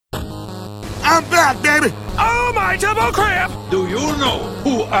I'm back, baby. Oh, my double crap! Do you know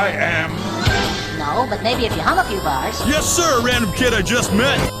who I am? No, but maybe if you hum a few bars. Yes, sir, random kid I just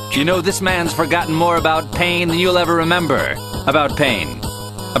met. You know, this man's forgotten more about pain than you'll ever remember. About pain.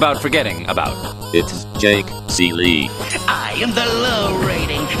 About forgetting about. It's Jake Seeley. I am the low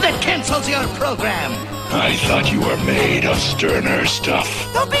rating that cancels your program. I thought you were made of sterner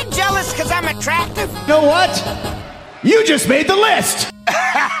stuff. Don't be jealous because I'm attractive. You know what? You just made the list!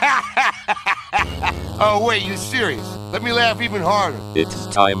 Oh, wait, you serious? Let me laugh even harder. It's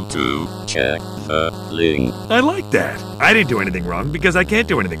time to check the link. I like that. I didn't do anything wrong because I can't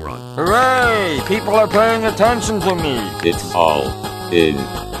do anything wrong. Hooray! People are paying attention to me. It's all in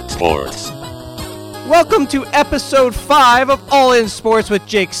sports. Welcome to episode 5 of All In Sports with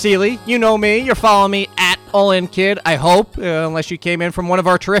Jake Seeley. You know me. You're following me at All In Kid, I hope, unless you came in from one of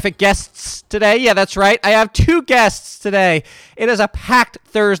our terrific guests today. Yeah, that's right. I have 2 guests today. It is a packed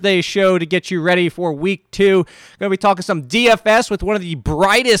Thursday show to get you ready for week 2. Going to be talking some DFS with one of the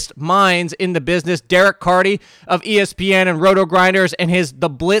brightest minds in the business, Derek Carty of ESPN and Roto Grinders, and the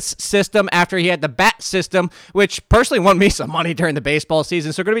Blitz system after he had the bat system, which personally won me some money during the baseball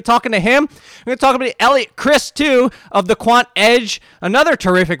season. So we're going to be talking to him. We're going to talk about Elliot Chris, too, of the Quant Edge, another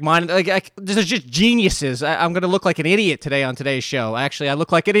terrific mind. These just geniuses. I'm going to look like an idiot today on today's show. Actually, I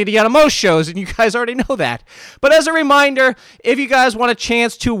look like an idiot on most shows, and you guys already know that. But as a reminder, if you guys want a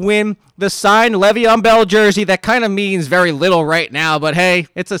chance to win the signed Le'Veon Bell jersey, that kind of means very little right now, but hey,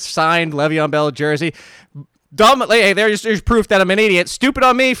 it's a signed Le'Veon Bell jersey. Dumbly, hey, there's proof that I'm an idiot. Stupid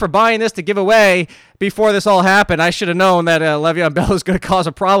on me for buying this to give away before this all happened. I should have known that Le'Veon Bell is going to cause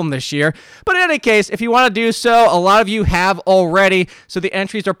a problem this year. But in any case, if you want to do so, a lot of you have already, so the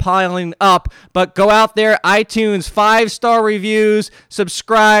entries are piling up. But go out there, iTunes, 5-star reviews,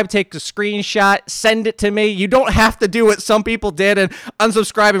 subscribe, take a screenshot, send it to me. You don't have to do what some people did and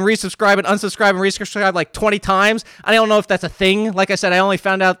unsubscribe and resubscribe and unsubscribe and resubscribe like 20 times. I don't know if that's a thing. Like I said, I only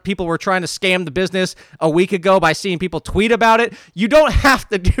found out people were trying to scam the business a week ago by seeing people tweet about it. You don't have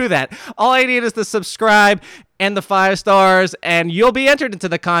to do that. All I need is to subscribe and the 5 stars, and you'll be entered into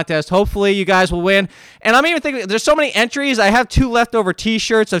the contest. Hopefully you guys will win. And I'm even thinking, there's so many entries. I have 2 leftover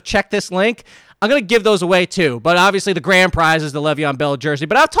t-shirts of check this link. I'm going to give those away too, but obviously the grand prize is the Le'Veon Bell jersey.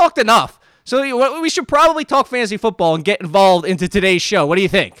 But I've talked enough, so we should probably talk fantasy football and get involved into today's show. What do you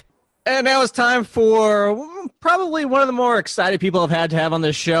think? And now it's time for probably one of the more excited people I've had to have on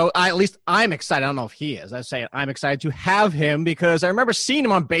this show. At least I'm excited. I don't know if he is. I say I'm excited to have him because I remember seeing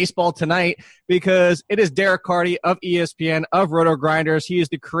him on Baseball Tonight because it is Derek Carty of ESPN, of Roto Grinders. He is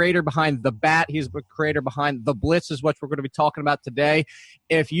the creator behind The Bat. He's the creator behind The Blitz, is what we're going to be talking about today.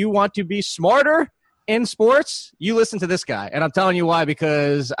 If you want to be smarter in sports, you listen to this guy. And I'm telling you why,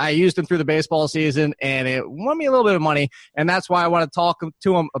 because I used him through the baseball season and it won me a little bit of money. And that's why I want to talk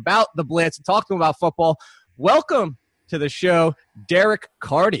to him about the Blitz and talk to him about football. Welcome to the show, Derek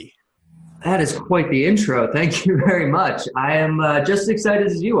Carty. That is quite the intro. Thank you very much. I am just as excited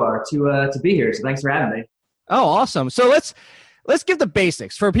as you are to be here. So thanks for having me. Oh, awesome. So let's give the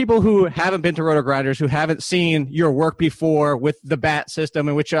basics for people who haven't been to Roto Grinders, who haven't seen your work before with the bat system,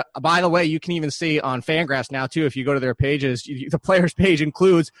 in which, by the way, you can even see on Fangraphs now, too, if you go to their pages. The players page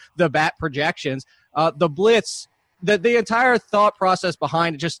includes the bat projections. The Blitz, the entire thought process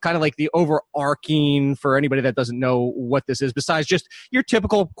behind it, just kind of like the overarching for anybody that doesn't know what this is, besides just your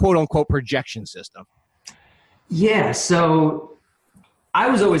typical quote-unquote projection system. Yeah, so I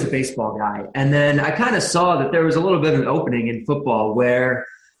was always a baseball guy, and then I kind of saw that there was a little bit of an opening in football where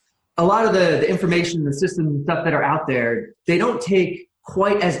a lot of the information, the systems and stuff that are out there, they don't take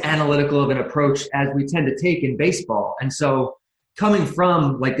quite as analytical of an approach as we tend to take in baseball. And so coming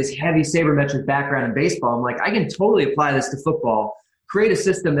from like this heavy sabermetric background in baseball, I'm like, I can totally apply this to football, create a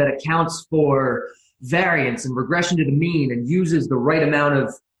system that accounts for variance and regression to the mean and uses the right amount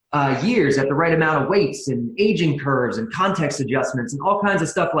of years at the right amount of weights and aging curves and context adjustments and all kinds of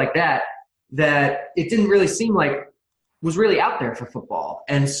stuff like that it didn't really seem like was really out there for football.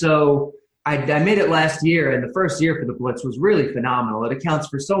 And so I made it last year, and the first year for the Blitz was really phenomenal. It accounts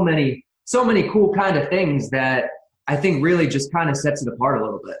for so many cool kind of things that I think really just kind of sets it apart a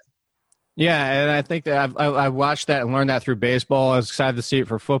little bit. Yeah, and I think that I watched that and learned that through baseball. I was excited to see it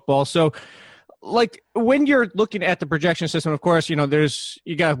for football. So like when you're looking at the projection system, of course, you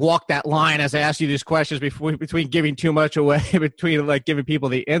got to walk that line as I ask you these questions between giving too much away, between like giving people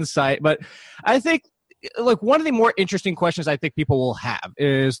the insight. But I think like one of the more interesting questions I think people will have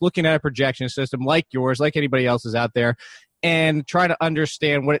is looking at a projection system like yours, like anybody else's out there, and trying to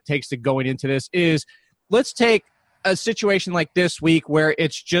understand what it takes to going into this is let's take a situation like this week where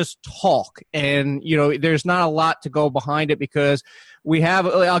it's just talk and, there's not a lot to go behind it because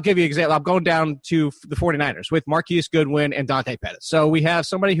I'll give you an example. I'm going down to the 49ers with Marquise Goodwin and Dante Pettis. So we have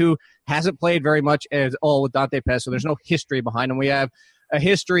somebody who hasn't played very much at all with Dante Pettis, so there's no history behind him. We have a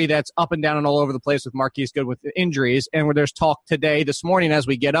history that's up and down and all over the place with Marquise Goodwin with injuries, and where there's talk this morning as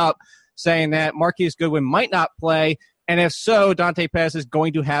we get up, saying that Marquise Goodwin might not play, and if so, Dante Pettis is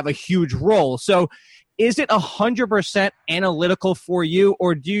going to have a huge role. So is it 100% analytical for you,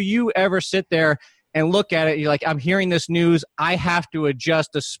 or do you ever sit there and look at it, you're like, I'm hearing this news, I have to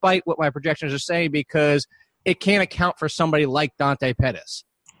adjust despite what my projections are saying because it can't account for somebody like Dante Pettis?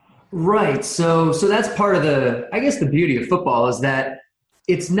 Right. So that's part of the beauty of football is that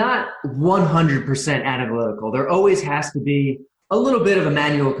it's not 100% analytical. There always has to be a little bit of a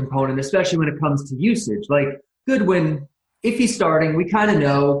manual component, especially when it comes to usage. Like Goodwin, if he's starting, we kind of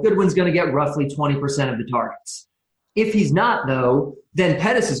know Goodwin's going to get roughly 20% of the targets. If he's not, though, then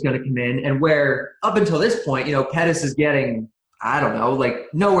Pettis is going to come in, and where up until this point, Pettis is getting,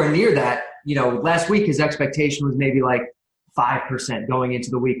 nowhere near that. Last week his expectation was maybe like 5% going into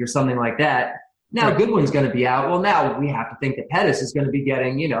the week or something like that. Now Goodwin's going to be out. Well, now we have to think that Pettis is going to be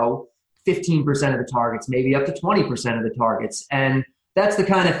getting, 15% of the targets, maybe up to 20% of the targets. And that's the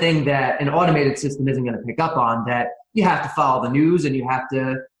kind of thing that an automated system isn't going to pick up on, that you have to follow the news and you have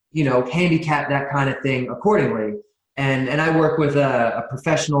to, handicap that kind of thing accordingly. And I work with a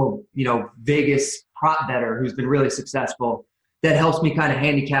professional, Vegas prop bettor who's been really successful that helps me kind of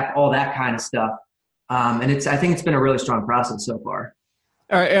handicap all that kind of stuff. And I think it's been a really strong process so far.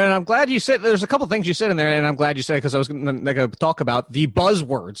 All right, and I'm glad you said there's a couple things you said in there, and I'm glad you said it because I was going to talk about the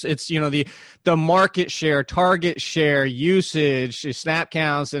buzzwords. It's the market share, target share, usage, snap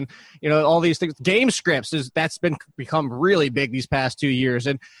counts, and all these things. Game scripts that's become really big these past 2 years.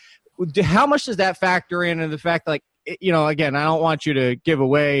 And how much does that factor in? And the fact again, I don't want you to give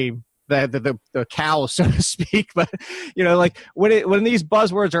away the cow, so to speak, but when these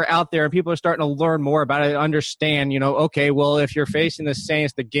buzzwords are out there and people are starting to learn more about it and understand, okay, well, if you're facing the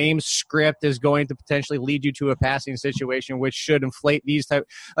Saints, the game script is going to potentially lead you to a passing situation, which should inflate these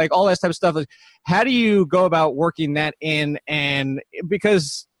all that type of stuff. How do you go about working that in? And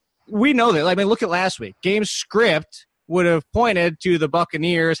because we know that, look at last week, game script would have pointed to the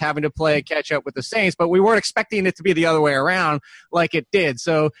Buccaneers having to play catch up with the Saints, but we weren't expecting it to be the other way around like it did.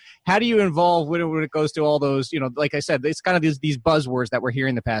 So how do you involve when it goes to all those, like I said, it's kind of these buzzwords that we're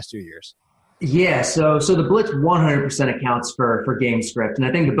hearing the past 2 years? Yeah, so the blitz 100% accounts for game script. And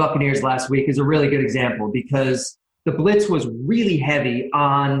I think the Buccaneers last week is a really good example because the blitz was really heavy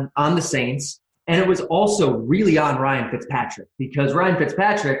on the Saints, and it was also really on Ryan Fitzpatrick because Ryan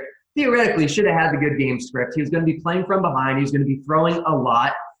Fitzpatrick theoretically should have had the good game script. He was going to be playing from behind. He was going to be throwing a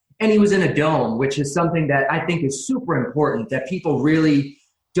lot, and he was in a dome, which is something that I think is super important that people really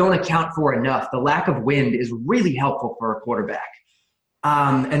don't account for enough. The lack of wind is really helpful for a quarterback.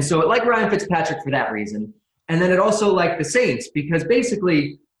 And so it liked Ryan Fitzpatrick for that reason. And then it also liked the Saints because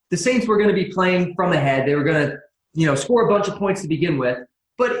basically the Saints were going to be playing from ahead. They were going to, score a bunch of points to begin with.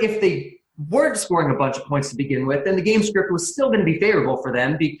 But if they weren't scoring a bunch of points to begin with, then the game script was still going to be favorable for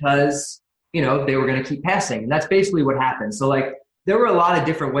them because, they were going to keep passing. And that's basically what happened. So, there were a lot of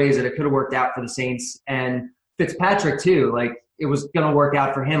different ways that it could have worked out for the Saints. And Fitzpatrick, too, it was going to work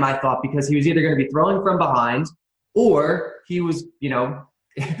out for him, I thought, because he was either going to be throwing from behind or he was, the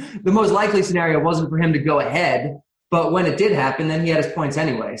most likely scenario wasn't for him to go ahead. But when it did happen, then he had his points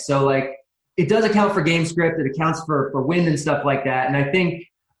anyway. So, it does account for game script. It accounts for wind and stuff like that. And I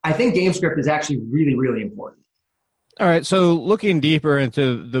think game script is actually really, really important. All right, so looking deeper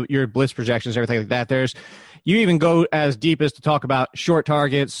into your blitz projections and everything like that, you even go as deep as to talk about short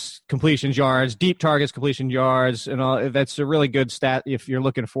targets, completion yards, deep targets, completion yards, and all. That's a really good stat if you're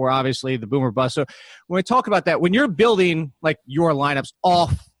looking for, obviously, the boomer bust. So when we talk about that, when you're building your lineups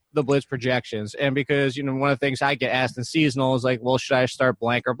off the blitz projections, and because one of the things I get asked in seasonal is well, should I start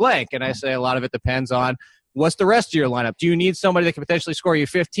blank or blank? And I say a lot of it depends on what's the rest of your lineup. Do you need somebody that can potentially score you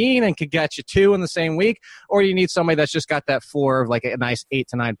 15 and could get you 2 in the same week, or do you need somebody that's just got that floor of a nice 8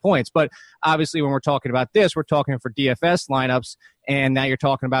 to 9 points? But obviously, when we're talking about this, we're talking for DFS lineups, and now you're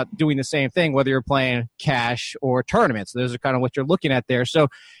talking about doing the same thing whether you're playing cash or tournaments. Those are kind of what you're looking at there. So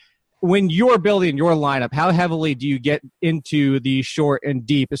when you're building your lineup, how heavily do you get into the short and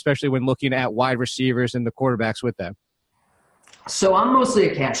deep, especially when looking at wide receivers and the quarterbacks with them? So I'm mostly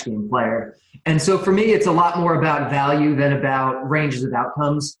a cash game player. And so for me, it's a lot more about value than about ranges of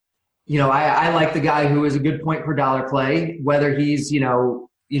outcomes. I like the guy who is a good point per dollar play, whether he's,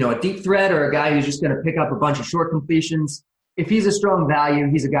 a deep threat or a guy who's just going to pick up a bunch of short completions. If he's a strong value,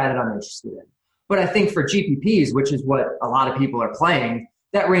 he's a guy that I'm interested in. But I think for GPPs, which is what a lot of people are playing,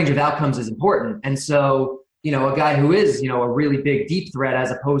 that range of outcomes is important. And so, a guy who is, a really big deep threat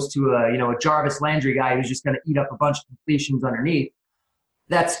as opposed to a Jarvis Landry guy who's just going to eat up a bunch of completions underneath,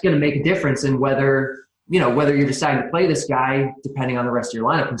 that's going to make a difference in whether you're deciding to play this guy depending on the rest of your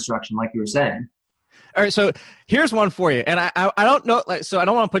lineup construction, like you were saying. All right, so here's one for you, and I don't know, so I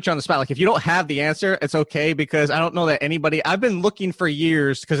don't want to put you on the spot. Like, if you don't have the answer, it's okay, because I don't know that anybody. I've been looking for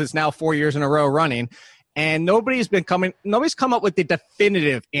years, because it's now 4 years in a row running, and nobody's come up with the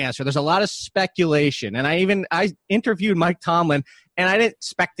definitive answer. There's a lot of speculation, and I interviewed Mike Tomlin, and I didn't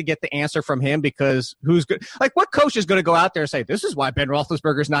expect to get the answer from him, because who's good? Like, what coach is going to go out there and say, this is why Ben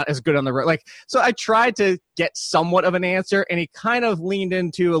Roethlisberger's not as good on the road? Like, so I tried to get somewhat of an answer, and he kind of leaned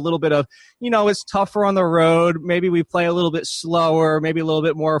into a little bit of, it's tougher on the road. Maybe we play a little bit slower, maybe a little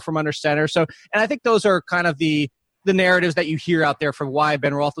bit more from under center. So, and I think those are kind of the narratives that you hear out there for why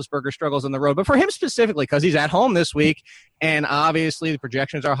Ben Roethlisberger struggles on the road. But for him specifically, because he's at home this week, and obviously the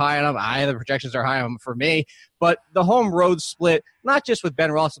projections are high on him. The projections are high on him for me. But the home-road split, not just with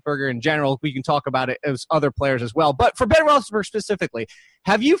Ben Roethlisberger in general, we can talk about it as other players as well. But for Ben Roethlisberger specifically,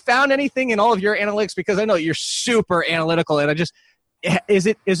 have you found anything in all of your analytics? Because I know you're super analytical, and is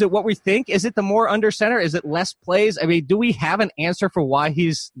it what we think? Is it the more under center? Is it less plays? I mean, do we have an answer for why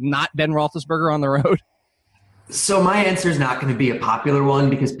he's not Ben Roethlisberger on the road? So my answer is not going to be a popular one,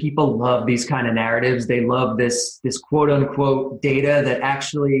 because people love these kind of narratives. They love this quote unquote data that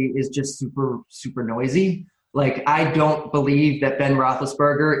actually is just super, super noisy. Like, I don't believe that Ben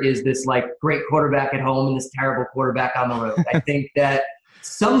Roethlisberger is this like great quarterback at home and this terrible quarterback on the road. I think that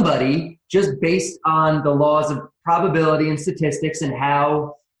somebody, just based on the laws of probability and statistics and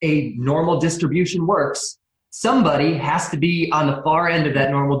how a normal distribution works, somebody has to be on the far end of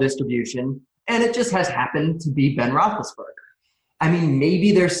that normal distribution. And it just has happened to be Ben Roethlisberger. I mean,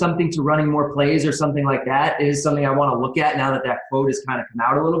 maybe there's something to running more plays or something like that. It is something I want to look at now that quote has kind of come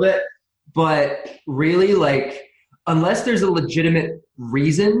out a little bit. But really, like, unless there's a legitimate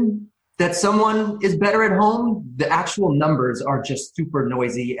reason that someone is better at home, the actual numbers are just super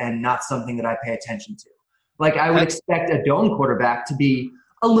noisy and not something that I pay attention to. Like, I would expect a dome quarterback to be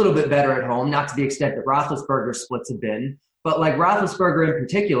a little bit better at home, not to the extent that Roethlisberger splits have been. But like Roethlisberger in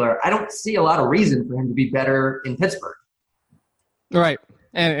particular, I don't see a lot of reason for him to be better in Pittsburgh. Right.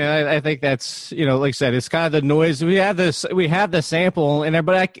 And I think that's, like I said, it's kind of the noise. We have the sample in there,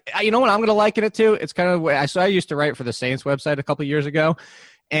 but you know what I'm going to liken it to? It's kind of, I used to write for the Saints website a couple of years ago,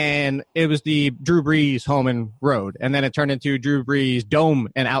 and it was the Drew Brees home and road. And then it turned into Drew Brees dome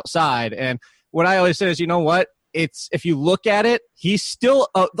and outside. And what I always say is, you know what? If you look at it, he's still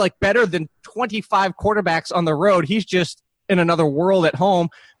like better than 25 quarterbacks on the road. He's just in another world at home.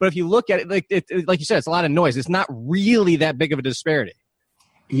 But if you look at it, like you said, it's a lot of noise. It's not really that big of a disparity.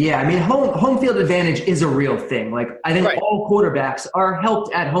 Yeah, I mean, home field advantage is a real thing. Like, I think all quarterbacks are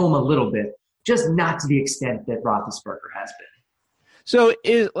helped at home a little bit, just not to the extent that Roethlisberger has been. So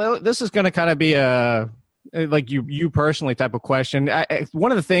this is going to kind of be a like you personally type of question.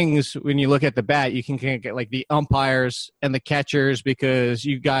 One of the things when you look at the bat, you can get like the umpires and the catchers, because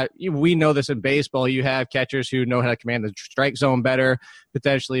we know this in baseball. You have catchers who know how to command the strike zone better,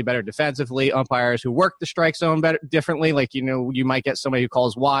 potentially better defensively. Umpires who work the strike zone better differently. Like, you might get somebody who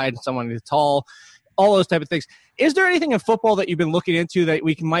calls wide, someone who's tall, all those type of things. Is there anything in football that you've been looking into that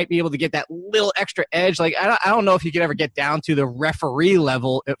we might be able to get that little extra edge? Like, I don't know if you could ever get down to the referee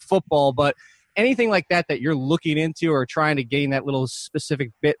level at football, but anything like that you're looking into or trying to gain that little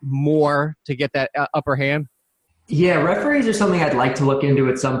specific bit more to get that upper hand? Yeah, referees are something I'd like to look into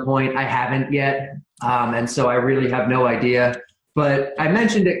at some point. I haven't yet, and so I really have no idea. But I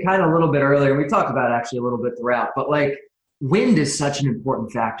mentioned it kind of a little bit earlier. We talked about it actually a little bit throughout. But, like, wind is such an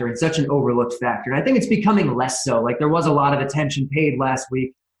important factor and such an overlooked factor. And I think it's becoming less so. Like, there was a lot of attention paid last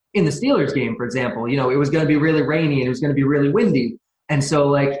week in the Steelers game, for example. It was going to be really rainy and it was going to be really windy. And so,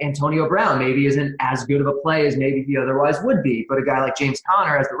 like, Antonio Brown maybe isn't as good of a play as maybe he otherwise would be. But a guy like James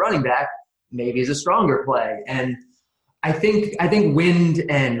Conner as the running back maybe is a stronger play. And I think wind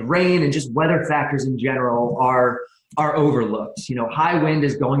and rain and just weather factors in general are overlooked. High wind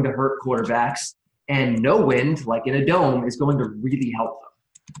is going to hurt quarterbacks, and no wind, like in a dome, is going to really help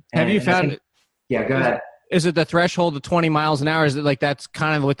them. Have you found it? Yeah, go ahead. Is it the threshold of 20 miles an hour? Is it like that's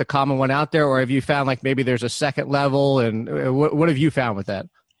kind of with the common one out there? Or have you found like maybe there's a second level? And what have you found with that?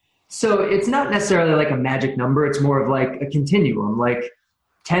 So it's not necessarily like a magic number. It's more of like a continuum. Like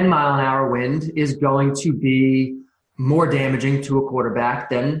 10 mile an hour wind is going to be more damaging to a quarterback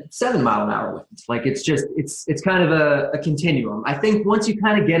than 7 mile an hour wind. Like it's kind of a continuum. I think once you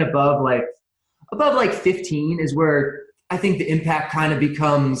kind of get above like 15 is where I think the impact kind of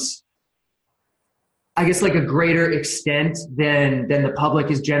becomes I guess, like a greater extent than the public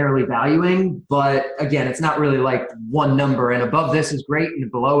is generally valuing. But again, it's not really like one number, and above this is great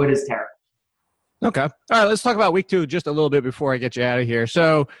and below it is terrible. Okay. All right, let's talk about week 2 just a little bit before I get you out of here.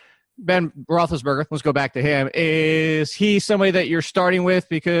 So Ben Roethlisberger, let's go back to him. Is he somebody that you're starting with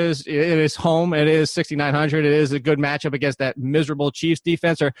because it is home, it is 6,900, it is a good matchup against that miserable Chiefs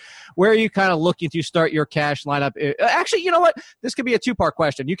defense, or where are you kind of looking to start your cash lineup? Actually, you know what? This could be a 2-part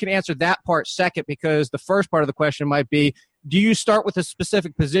question. You can answer that part second because the first part of the question might be, do you start with a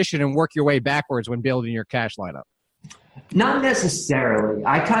specific position and work your way backwards when building your cash lineup? Not necessarily.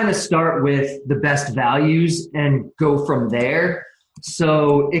 I kind of start with the best values and go from there.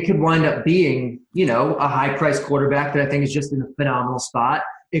 So it could wind up being, a high-priced quarterback that I think is just in a phenomenal spot.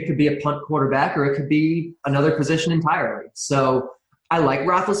 It could be a punt quarterback, or it could be another position entirely. So I like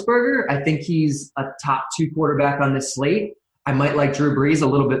Roethlisberger. I think he's a top 2 quarterback on this slate. I might like Drew Brees a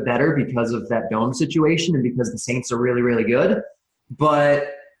little bit better because of that dome situation and because the Saints are really, really good.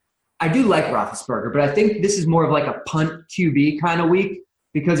 But I do like Roethlisberger, but I think this is more of like a punt QB kind of week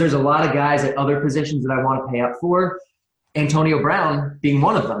because there's a lot of guys at other positions that I want to pay up for. Antonio Brown being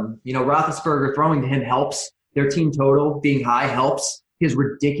one of them. Roethlisberger throwing to him helps. Their team total being high helps. His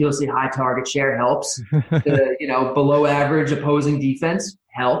ridiculously high target share helps. The below average opposing defense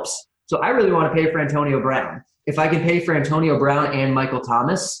helps. So I really want to pay for Antonio Brown. If I can pay for Antonio Brown and Michael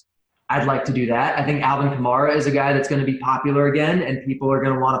Thomas, I'd like to do that. I think Alvin Kamara is a guy that's going to be popular again and people are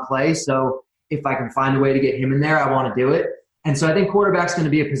going to want to play. So if I can find a way to get him in there, I want to do it. And so I think quarterback's going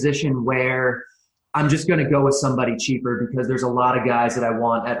to be a position where I'm just going to go with somebody cheaper because there's a lot of guys that I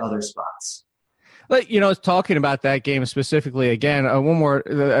want at other spots. But, talking about that game specifically, again, one more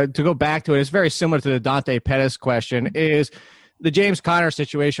to go back to it, it's very similar to the Dante Pettis question, is the James Conner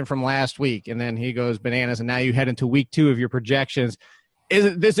situation from last week. And then he goes bananas, and now you head into week 2 of your projections.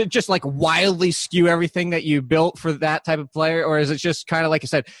 Does it just like wildly skew everything that you built for that type of player? Or is it just kind of like I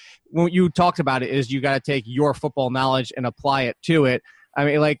said, when you talked about it, is you got to take your football knowledge and apply it to it? I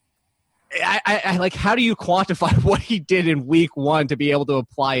mean, like, I like, how do you quantify what he did in week 1 to be able to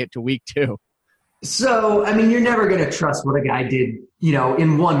apply it to week 2? So, I mean, you're never going to trust what a guy did,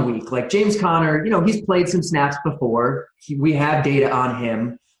 in 1 week. Like James Conner, he's played some snaps before. We have data on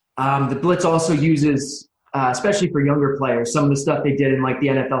him. The Blitz also uses, especially for younger players, some of the stuff they did in like the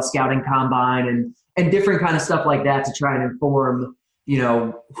NFL scouting combine and different kind of stuff like that to try and inform,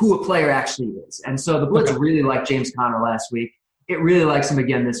 who a player actually is. And so the Blitz really liked James Conner last week. It really likes him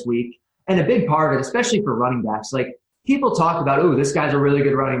again this week. And a big part of it, especially for running backs, like people talk about, oh, this guy's a really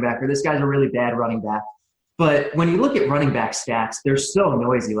good running back or this guy's a really bad running back. But when you look at running back stats, they're so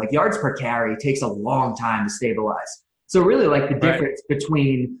noisy. Like yards per carry takes a long time to stabilize. So really like the difference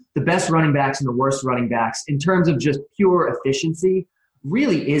between the best running backs and the worst running backs in terms of just pure efficiency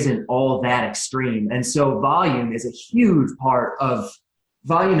really isn't all that extreme. And so volume is a huge part of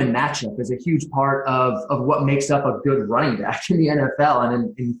volume and matchup is a huge part of what makes up a good running back in the NFL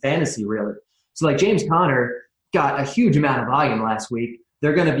and in fantasy, really. So, like, James Conner got a huge amount of volume last week.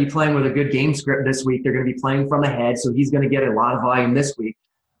 They're going to be playing with a good game script this week. They're going to be playing from ahead, so he's going to get a lot of volume this week.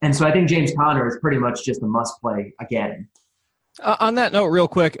 And so I think James Conner is pretty much just a must-play again. On that note, real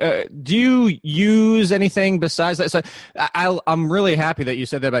quick, do you use anything besides that? So I'm really happy that you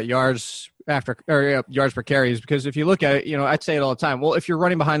said that about yards per carries, because if you look at it, I'd say it all the time. Well, if you're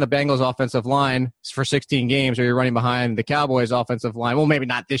running behind the Bengals offensive line for 16 games, or you're running behind the Cowboys offensive line, well, maybe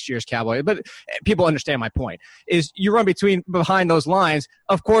not this year's Cowboys, but people understand my point, is you run behind those lines.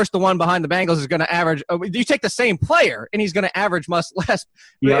 Of course, the one behind the Bengals is going to average, you take the same player and he's going to average much less.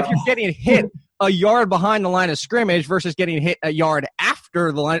 But if you're getting hit a yard behind the line of scrimmage versus getting hit a yard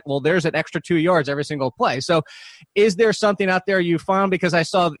after the line, well, there's an extra 2 yards every single play. So is there something out there you found? Because I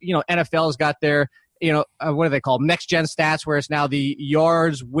saw, NFL's got their, what do they call next gen stats, where it's now the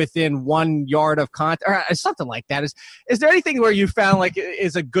yards within 1 yard of contact or something like that. Is there anything where you found like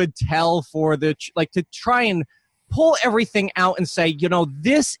is a good tell for to try and pull everything out and say,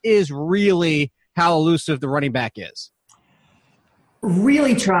 this is really how elusive the running back is?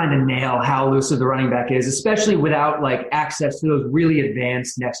 Really trying to nail how elusive the running back is, especially without like access to those really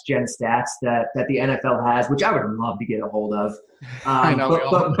advanced next gen stats that the NFL has, which I would love to get a hold of. I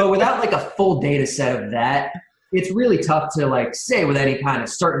know, but without like a full data set of that, it's really tough to like say with any kind of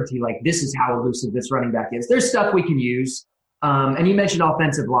certainty, like this is how elusive this running back is. There's stuff we can use. And you mentioned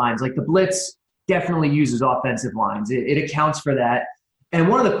offensive lines, like the Blitz definitely uses offensive lines. It accounts for that. And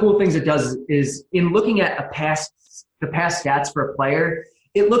one of the cool things it does is in looking at the past stats for a player,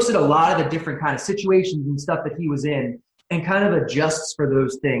 it looks at a lot of the different kind of situations and stuff that he was in and kind of adjusts for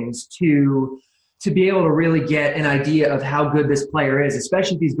those things to to be able to really get an idea of how good this player is,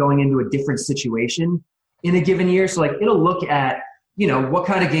 especially if he's going into a different situation in a given year. So like it'll look at, what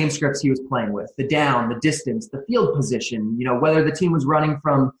kind of game scripts he was playing with, the down, the distance, the field position, whether the team was running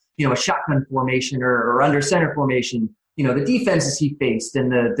from, a shotgun formation or under center formation, the defenses he faced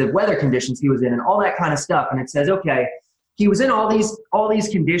and the weather conditions he was in and all that kind of stuff. And it says, okay, he was in all these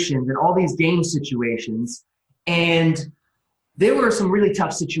conditions and all these game situations, and there were some really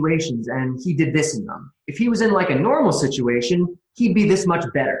tough situations, and he did this in them. If he was in like a normal situation, he'd be this much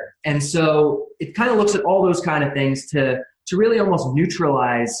better. And so it kind of looks at all those kind of things to really almost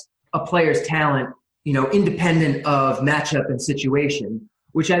neutralize a player's talent, independent of matchup and situation,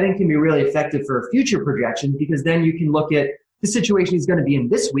 which I think can be really effective for future projections, because then you can look at the situation he's going to be in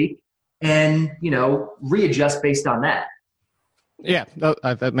this week and, readjust based on that. Yeah,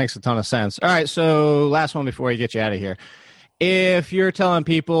 that makes a ton of sense. All right, so last one before we get you out of here. If you're telling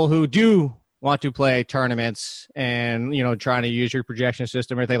people who do want to play tournaments and, trying to use your projection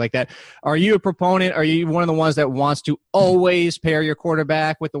system or anything like that, are you a proponent? Are you one of the ones that wants to always pair your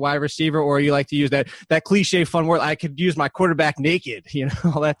quarterback with the wide receiver, or you like to use that cliche fun word, I could use my quarterback naked,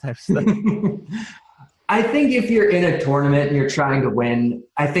 all that type of stuff? I think if you're in a tournament and you're trying to win,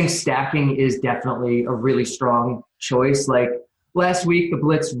 I think stacking is definitely a really strong choice. Like last week, the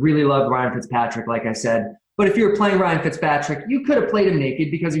Blitz really loved Ryan Fitzpatrick, like I said. But if you were playing Ryan Fitzpatrick, you could have played him naked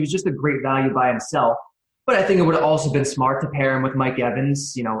because he was just a great value by himself. But I think it would have also been smart to pair him with Mike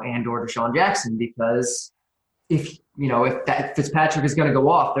Evans, and or Deshaun Jackson, because if that Fitzpatrick is going to go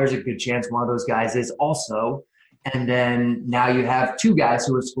off, there's a good chance one of those guys is also. And then now you have two guys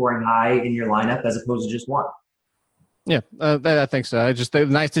who are scoring high in your lineup as opposed to just one. Yeah, I think so. It's just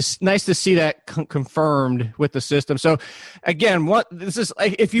nice to see that confirmed with the system. So, again,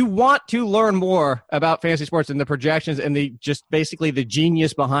 if you want to learn more about fantasy sports and the projections and basically the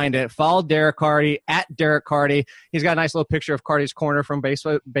genius behind it, follow Derek Carty at Derek Carty. He's got a nice little picture of Carty's Corner from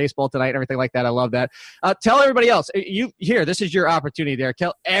baseball tonight and everything like that. I love that. Tell everybody else. This is your opportunity, Derek.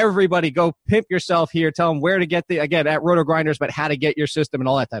 Tell everybody, go pimp yourself here. Tell them where to get at Roto Grinders, but how to get your system and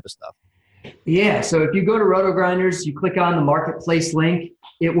all that type of stuff. Yeah, so if you go to Roto Grinders, you click on the marketplace link.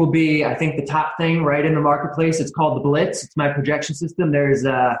 It will be, I think, the top thing right in the marketplace. It's called the Blitz. It's my projection system. There's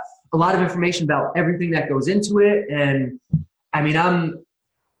a lot of information about everything that goes into it, and I mean, I'm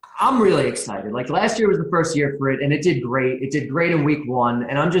really excited. Like last year was the first year for it, and it did great. It did great in week 1,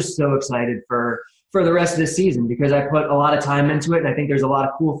 and I'm just so excited for the rest of this season because I put a lot of time into it, and I think there's a lot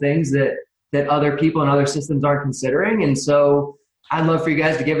of cool things that other people and other systems aren't considering, and so I'd love for you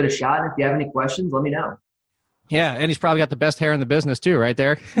guys to give it a shot. And if you have any questions, let me know. Yeah, and he's probably got the best hair in the business too, right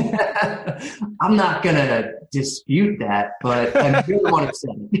there. I'm not going to dispute that, but I'm really want to say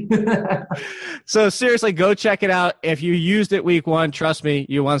it. So seriously, go check it out. If you used it week 1, trust me,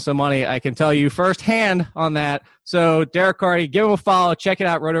 you won some money. I can tell you firsthand on that. So Derek Carty, give him a follow. Check it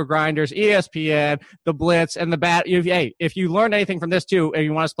out, Roto Grinders, ESPN, the Blitz, and the Bat. Hey, if you learned anything from this too and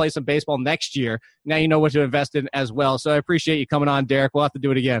you want us to play some baseball next year, now you know what to invest in as well. So I appreciate you coming on, Derek. We'll have to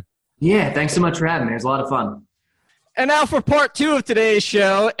do it again. Yeah, thanks so much for having me. It was a lot of fun. And now for part 2 of today's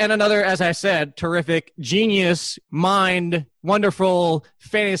show, and another, as I said, terrific, genius, mind, wonderful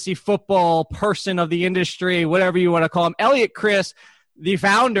fantasy football person of the industry, whatever you want to call him, Elliot Chris, the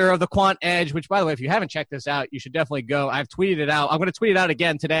founder of the Quant Edge, which, by the way, if you haven't checked this out, you should definitely go. I've tweeted it out. I'm going to tweet it out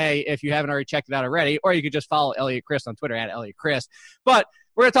again today if you haven't already checked it out already, or you could just follow Elliot Chris on Twitter at Elliot Chris. But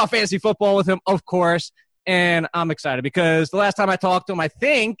we're going to talk fantasy football with him, of course. And I'm excited because the last time I talked to him, I've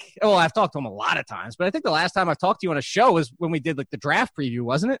talked to him a lot of times, but I think the last time I've talked to you on a show was when we did like the draft preview,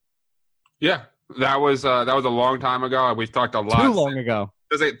 wasn't it? Yeah, that was a long time ago. We've talked a lot. Too long ago.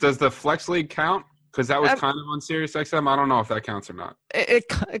 Does the Flex League count? Because that was kind of on Sirius XM. I don't know if that counts or not. It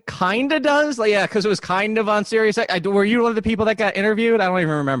kind of does. Like, yeah, because it was kind of on Sirius. Were you one of the people that got interviewed? I don't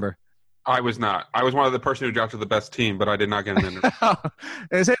even remember. I was not. I was one of the person who drafted the best team, but I did not get an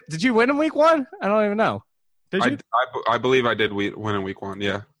interview. Did you win in week 1? I don't even know. Did you? I believe I did win in week 1.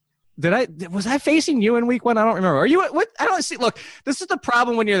 Yeah. Was I facing you in week 1? I don't remember. Are you what? I don't see. Look, this is the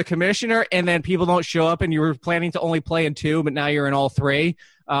problem when you're the commissioner and then people don't show up and you were planning to only play in 2, but now you're in all 3.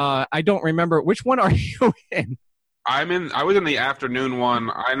 I don't remember. Which one are you in? I was in the afternoon one.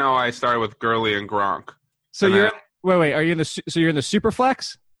 I know I started with Gurley and Gronk. So wait. Are you in so you're in the super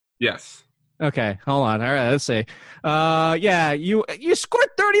flex? Yes. Okay. Hold on. All right. Let's see. Yeah. You scored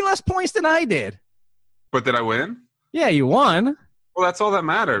 30 less points than I did. But did I win? Yeah, you won. Well, that's all that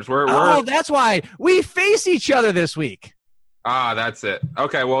matters. That's why we face each other this week. That's it.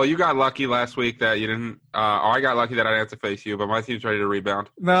 Okay, well, you got lucky last week that you didn't, or I got lucky that I didn't have to face you, but my team's ready to rebound.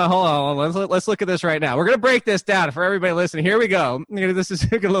 No, hold on. Let's look at this right now. We're going to break this down for everybody listening. Here we go. This is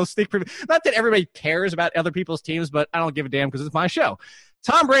a little sneak preview. Not that everybody cares about other people's teams, but I don't give a damn because it's my show.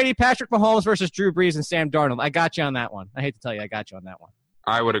 Tom Brady, Patrick Mahomes versus Drew Brees and Sam Darnold. I got you on that one. I hate to tell you, I got you on that one.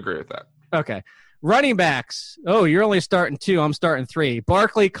 I would agree with that. Okay. Running backs. Oh, you're only starting 2. I'm starting 3.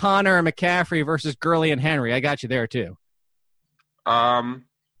 Barkley, Connor, and McCaffrey versus Gurley and Henry. I got you there too.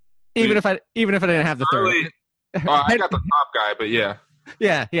 Even if I didn't have the Gurley, third. I got the top guy, but yeah.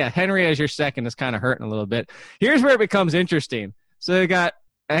 Yeah. Henry as your second is kind of hurting a little bit. Here's where it becomes interesting. So you got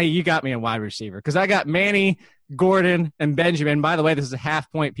me in wide receiver because I got Manny, Gordon, and Benjamin. By the way, this is a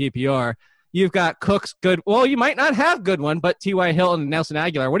half-point PPR. You've got Cooks, good. Well, you might not have Goodwin, but T.Y. Hilton and Nelson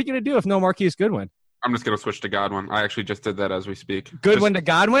Aguilar. What are you going to do if no Marquise Goodwin? I'm just going to switch to Godwin. I actually just did that as we speak. Goodwin to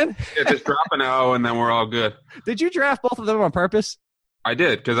Godwin? Yeah, just drop an O, and then we're all good. Did you draft both of them on purpose? I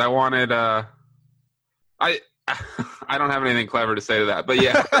did, because I wanted I don't have anything clever to say to that, but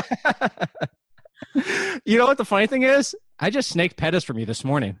yeah. You know what the funny thing is? I just snaked Pettis from you this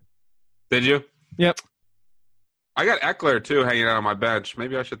morning. Did you? Yep. I got Eckler, too, hanging out on my bench.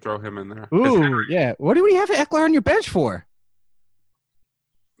 Maybe I should throw him in there. Ooh, yeah. What do we have Eckler on your bench for?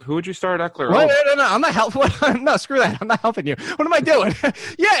 Who would you start Eckler? No, I'm not helping. No, screw that. I'm not helping you. What am I doing?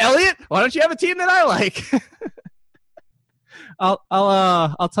 Yeah, Elliot, why don't you have a team that I like?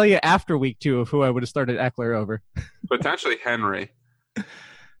 I'll tell you after week 2 of who I would have started Eckler over. Potentially Henry.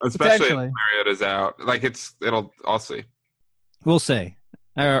 Especially if Mariota's out. Like I'll see. We'll see.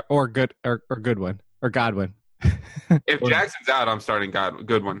 Or Goodwin. Or Godwin. If Jackson's out, I'm starting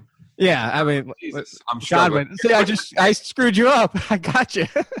Goodwin. Yeah, I mean, Jesus, I'm struggling. Godwin. See, I screwed you up. I got you.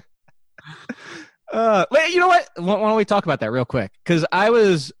 You know what? Why don't we talk about that real quick? Because I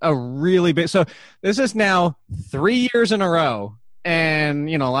was a really big. So this is now 3 years in a row, and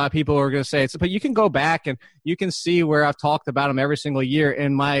a lot of people are going to say it's. But you can go back and you can see where I've talked about them every single year,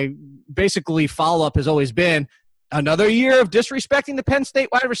 and my basically follow up has always been another year of disrespecting the Penn State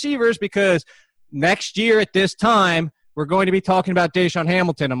wide receivers because next year at this time. We're going to be talking about Deshaun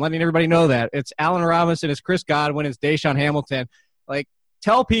Hamilton. I'm letting everybody know that. It's Allen Robinson, it's Chris Godwin, it's Deshaun Hamilton. Like,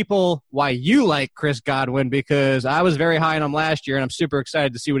 tell people why you like Chris Godwin because I was very high on him last year, and I'm super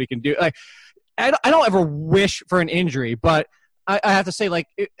excited to see what he can do. Like, I don't ever wish for an injury, but I have to say,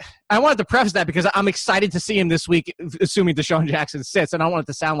 I wanted to preface that because I'm excited to see him this week, assuming Deshaun Jackson sits, and I want it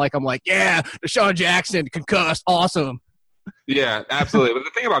to sound like I'm like, yeah, Deshaun Jackson, concussed, awesome. Yeah, absolutely. But the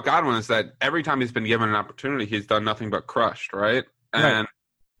thing about Godwin is that every time he's been given an opportunity, he's done nothing but crushed, right? And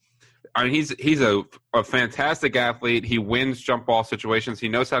I mean, he's a fantastic athlete. He wins jump ball situations. He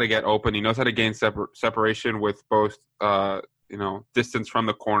knows how to get open. He knows how to gain separation with both, distance from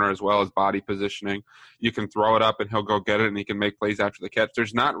the corner as well as body positioning. You can throw it up and he'll go get it, and he can make plays after the catch.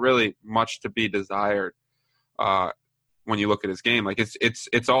 There's not really much to be desired when you look at his game. Like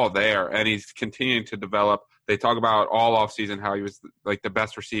it's all there, and he's continuing to develop. They talk about all offseason how he was like the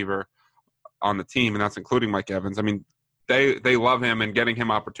best receiver on the team, and that's including Mike Evans. I mean, they love him and getting him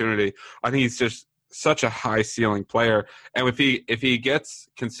opportunity. I think he's just such a high ceiling player, and if he gets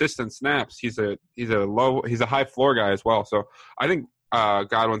consistent snaps, he's a high floor guy as well. So I think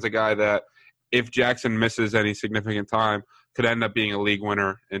Godwin's a guy that if Jackson misses any significant time, could end up being a league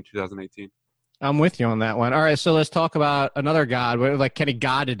winner in 2018. I'm with you on that one. All right, so let's talk about another God, like Kenny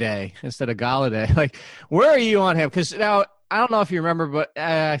Golladay instead of Golladay. Like, where are you on him? Because now I don't know if you remember, but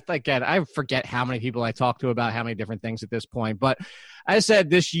again, I forget how many people I talked to about how many different things at this point. But I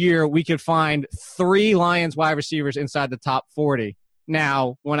said this year we could find 3 Lions wide receivers inside the top 40.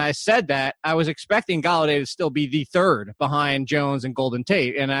 Now, when I said that, I was expecting Golladay to still be the 3rd behind Jones and Golden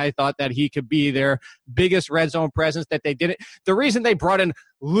Tate, and I thought that he could be their biggest red zone presence that they didn't. The reason they brought in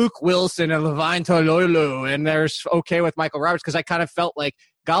Luke Wilson and Levine Toilolo and they're okay with Michael Roberts because I kind of felt like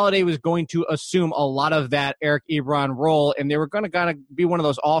Golladay was going to assume a lot of that Eric Ebron role, and they were going to kind of be one of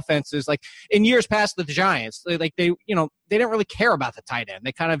those offenses like in years past the Giants. They didn't really care about the tight end.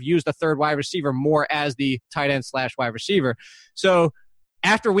 They kind of used the 3rd wide receiver more as the tight end / wide receiver. So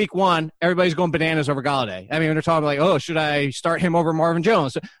after week 1, everybody's going bananas over Golladay. I mean, they're talking like, oh, should I start him over Marvin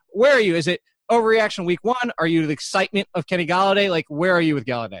Jones? Where are you? Is it overreaction week 1? Are you the excitement of Kenny Golladay? Like, where are you with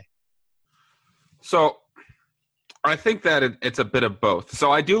Golladay? So I think that it's a bit of both.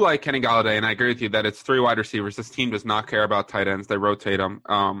 So I do like Kenny Golladay, and I agree with you that it's 3 wide receivers. This team does not care about tight ends. They rotate them.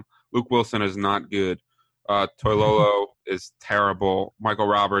 Luke Wilson is not good. Toilolo is terrible. Michael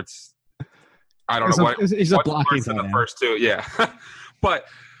Roberts, I don't know. He's a blocking tight end. The first 2, yeah. But,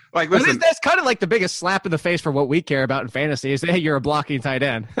 like, listen. That's kind of like the biggest slap in the face for what we care about in fantasy is, hey, you're a blocking tight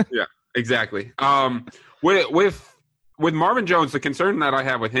end. Yeah, exactly. With with Marvin Jones, the concern that I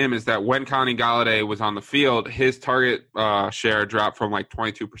have with him is that when Connie Golladay was on the field, his target share dropped from like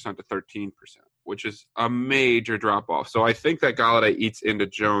 22% to 13%, which is a major drop-off. So I think that Golladay eats into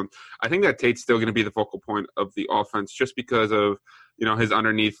Jones. I think that Tate's still going to be the focal point of the offense just because of, his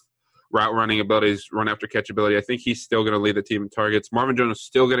underneath route running abilities, run after catch ability. I think he's still going to lead the team in targets. Marvin Jones is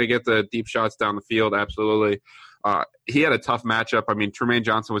still going to get the deep shots down the field, absolutely. He had a tough matchup. I mean, Trumaine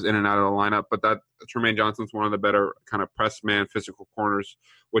Johnson was in and out of the lineup, but Trumaine Johnson's one of the better kind of press man physical corners,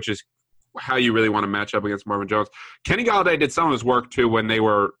 which is how you really want to match up against Marvin Jones. Kenny Golladay did some of his work, too, when they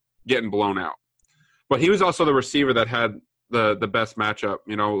were getting blown out. But he was also the receiver that had the best matchup.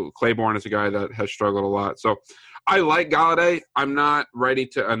 Claiborne is a guy that has struggled a lot. So I like Golladay. I'm not ready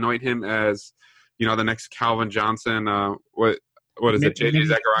to anoint him as, the next Calvin Johnson. What is it? J.J.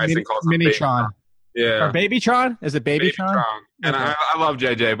 Zachariason calls him Minitron. Yeah. Or Babytron? Is it Babytron? And I love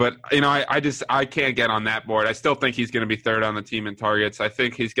JJ, but I can't get on that board. I still think he's going to be third on the team in targets. I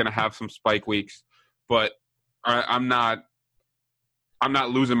think he's going to have some spike weeks, but I'm not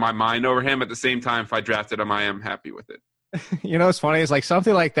losing my mind over him. At the same time, if I drafted him, I am happy with it. What's funny is like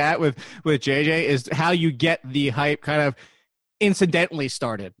something like that with JJ is how you get the hype kind of incidentally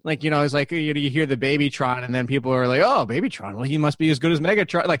started. Like, it's like you hear the Babytron and then people are like, oh, Babytron, well, he must be as good as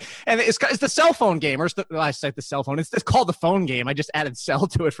Megatron. Like, and it's the cell phone game, or I said the cell phone. It's called the phone game. I just added cell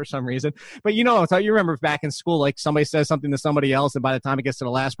to it for some reason. But you remember back in school, like somebody says something to somebody else, and by the time it gets to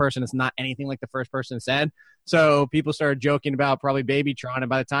the last person, it's not anything like the first person said. So people started joking about probably Babytron, and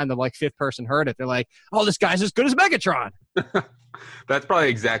by the time the fifth person heard it, they're like, oh, this guy's as good as Megatron. That's probably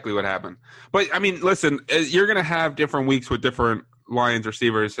exactly what happened. But, I mean, listen, you're going to have different weeks with different Lions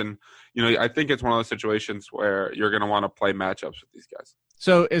receivers, and, I think it's one of those situations where you're going to want to play matchups with these guys.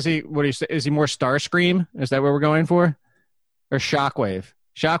 So is he more Starscream? Is that what we're going for? Or Shockwave?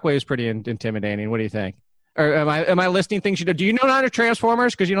 Shockwave is pretty intimidating. What do you think? Or am I listing things you do? Do you know how to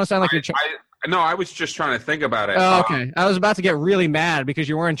Transformers? Because you don't sound like you're no, I was just trying to think about it. Oh, okay. I was about to get really mad because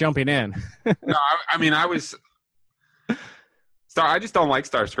you weren't jumping in. No, I was – I just don't like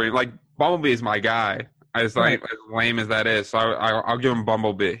Starscream. Like, Bumblebee is my guy. As lame as that is, so I'll give him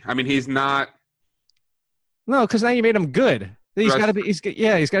Bumblebee. I mean, he's not. No, because now you made him good. He's got to be. He's got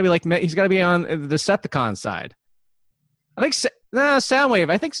to be like. He's got to be on the Decepticon side. I think Soundwave.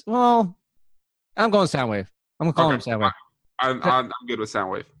 I think. Well, I'm going Soundwave. I'm gonna call him Soundwave. I'm good with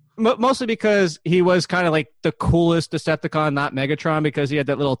Soundwave. Mostly because he was kind of like the coolest Decepticon, not Megatron, because he had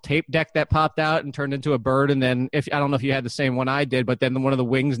that little tape deck that popped out and turned into a bird. And then I don't know if you had the same one I did, but then one of the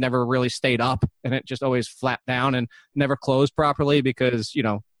wings never really stayed up and it just always flapped down and never closed properly because,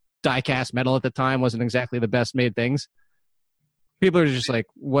 die-cast metal at the time wasn't exactly the best made things. People are just like,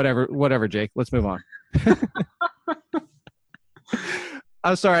 whatever, Jake, let's move on.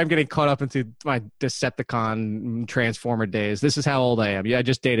 I'm sorry, I'm getting caught up into my Decepticon Transformer days. This is how old I am. Yeah, I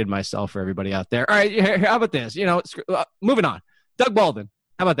just dated myself for everybody out there. All right, how about this? Moving on. Doug Baldwin,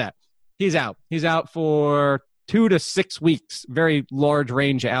 how about that? He's out. He's out for 2 to 6 weeks. Very large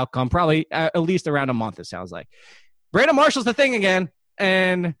range of outcome. Probably at least around a month, it sounds like. Brandon Marshall's the thing again.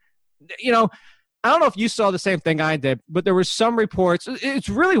 And, I don't know if you saw the same thing I did, but there were some reports. It's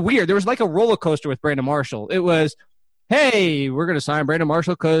really weird. There was like a roller coaster with Brandon Marshall. It was, hey, we're going to sign Brandon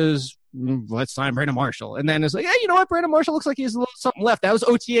Marshall because let's sign Brandon Marshall. And then it's like, hey, you know what? Brandon Marshall looks like he has a little something left. That was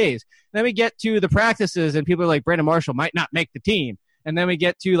OTAs. Then we get to the practices, and people are like, Brandon Marshall might not make the team. And then we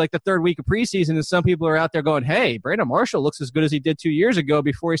get to like the third week of preseason, and some people are out there going, hey, Brandon Marshall looks as good as he did 2 years ago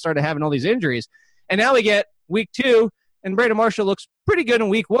before he started having all these injuries. And now we get week 2, and Brandon Marshall looks pretty good in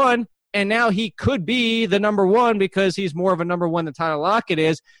week 1, and now he could be the number 1 because he's more of a number 1 than Tyler Lockett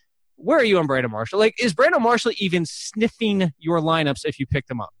is. Where are you on Brandon Marshall? Like, is Brandon Marshall even sniffing your lineups if you pick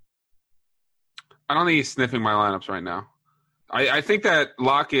them up? I don't think he's sniffing my lineups right now. I think that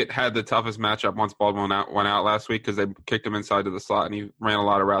Lockett had the toughest matchup once Baldwin went out last week because they kicked him inside to the slot, and he ran a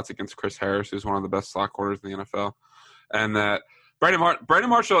lot of routes against Chris Harris, who's one of the best slot corners in the NFL. And that Brandon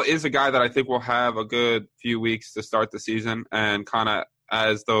Marshall is a guy that I think will have a good few weeks to start the season and kind of,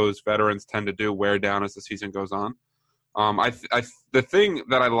 as those veterans tend to do, wear down as the season goes on. The thing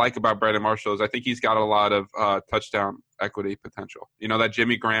that I like about Brandon Marshall is I think he's got a lot of touchdown equity potential. That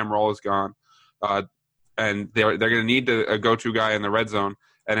Jimmy Graham role is gone, and they're going to need a go-to guy in the red zone,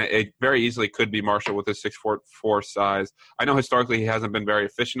 and it very easily could be Marshall with his 6'4" size. I know historically he hasn't been very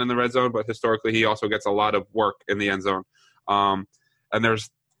efficient in the red zone, but historically he also gets a lot of work in the end zone. And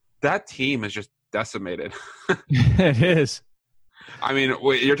that team is just decimated. It is. I mean,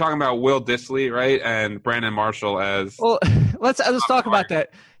 you're talking about Will Dissly, right, and Brandon Marshall as. Well, let's talk about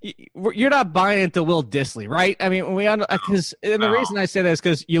that. You're not buying into Will Dissly, right? I mean, the reason I say that is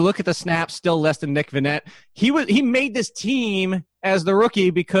because you look at the snaps, still less than Nick Vannett. He made this team as the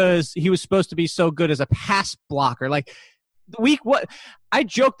rookie because he was supposed to be so good as a pass blocker. Like I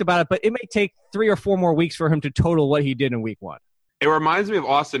joked about it, but it may take 3 or 4 more weeks for him to total what he did in week 1. It reminds me of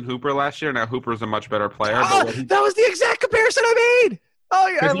Austin Hooper last year. Now Hooper's a much better player. Oh, that was the exact comparison I made. Oh,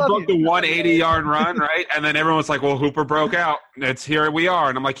 yeah, I he love broke the 180-yard run, right? And then everyone's like, well, Hooper broke out. It's here we are.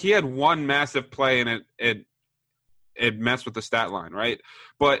 And I'm like, he had one massive play, and it messed with the stat line, right?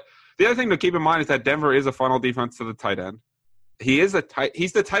 But the other thing to keep in mind is that Denver is a funnel defense to the tight end. He's the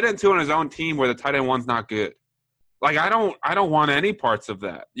tight end 2 on his own team where the tight end 1's not good. Like, I don't want any parts of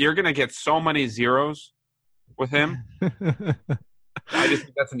that. You're going to get so many zeros with him. I just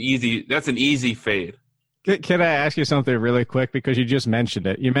think that's an easy fade. Can I ask you something really quick? Because you just mentioned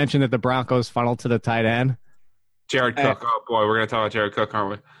it. You mentioned that the Broncos funneled to the tight end. Jared Cook. Oh, boy, we're going to talk about Jared Cook,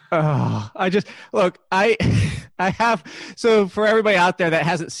 aren't we? Oh, I have – so for everybody out there that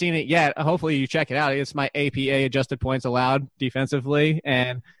hasn't seen it yet, hopefully you check it out. It's my APA adjusted points allowed defensively,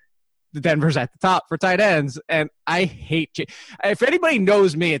 and the Denver's at the top for tight ends. And I hate – if anybody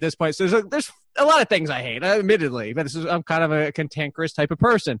knows me at this point, so there's a lot of things I hate, admittedly, but I'm kind of a cantankerous type of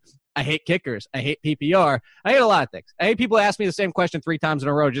person. I hate kickers. I hate PPR. I hate a lot of things. I hate people who ask me the same question 3 times in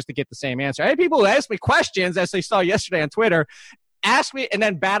a row just to get the same answer. I hate people who ask me questions, as they saw yesterday on Twitter, ask me and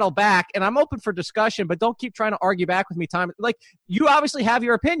then battle back. And I'm open for discussion, but don't keep trying to argue back with me. Like, you obviously have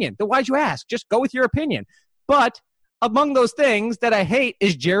your opinion. Then why'd you ask? Just go with your opinion. But among those things that I hate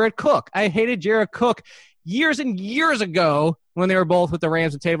is Jared Cook. I hated Jared Cook years and years ago when they were both with the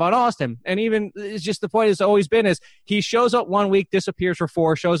Rams and Tavon Austin. And even it's just the point has always been is he shows up 1 week, disappears for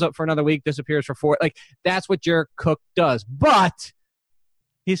 4, shows up for another week, disappears for 4. Like, that's what Jared Cook does. But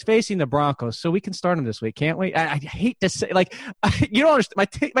he's facing the Broncos, so we can start him this week, can't we? I hate to say, like, you don't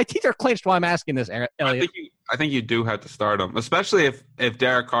understand. My teeth are clenched while I'm asking this, Elliot. I think you do have to start him, especially if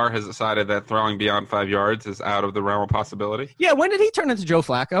Derek Carr has decided that throwing beyond 5 yards is out of the realm of possibility. Yeah, when did he turn into Joe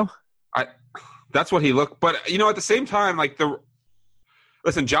Flacco? That's what he looked. But, at the same time,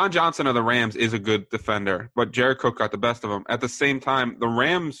 listen, John Johnson of the Rams is a good defender, but Jared Cook got the best of him. At the same time, the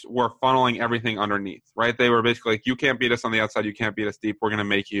Rams were funneling everything underneath, right? They were basically like, you can't beat us on the outside, you can't beat us deep, we're going to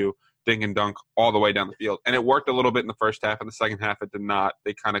make you dink and dunk all the way down the field. And it worked a little bit in the first half. In the second half, it did not.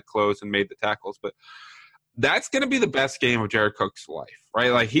 They kind of closed and made the tackles. But that's going to be the best game of Jared Cook's life,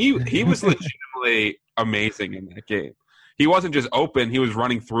 right? Like, he was legitimately amazing in that game. He wasn't just open. He was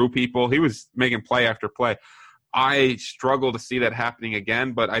running through people. He was making play after play. I struggle to see that happening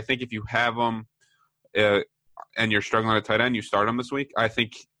again, but I think if you have him and you're struggling at tight end, you start him this week. I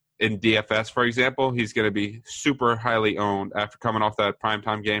think in DFS, for example, he's going to be super highly owned after coming off that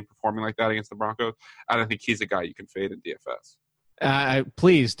primetime game, performing like that against the Broncos. I don't think he's a guy you can fade in DFS.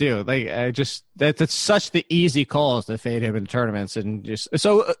 Please do. That's such the easy calls to fade him in tournaments.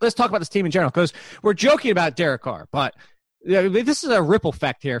 So let's talk about this team in general, because we're joking about Derek Carr, but this is a ripple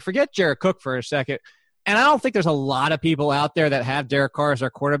effect here. Forget Jared Cook for a second. And I don't think there's a lot of people out there that have Derek Carr as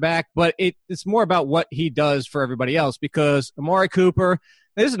their quarterback, but it's more about what he does for everybody else, because Amari Cooper,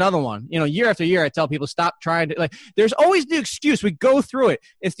 this is another one. Year after year, I tell people, stop trying to, there's always the excuse. We go through it.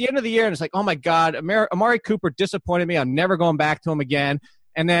 It's the end of the year, and it's like, oh, my God, Amari Cooper disappointed me. I'm never going back to him again.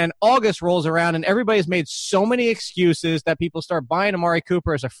 And then August rolls around, and everybody's made so many excuses that people start buying Amari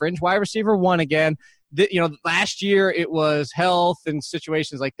Cooper as a fringe wide receiver 1 again. Last year it was health and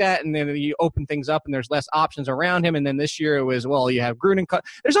situations like that, and then you open things up and there's less options around him. And then this year it was, well, you have Gruden.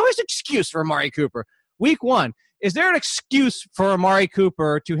 There's always an excuse for Amari Cooper. Week 1, is there an excuse for Amari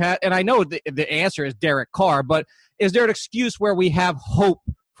Cooper to have? And I know the answer is Derek Carr, but is there an excuse where we have hope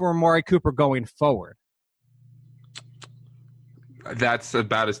for Amari Cooper going forward? That's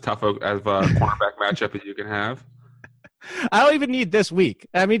about as tough of a cornerback matchup as you can have. I don't even need this week.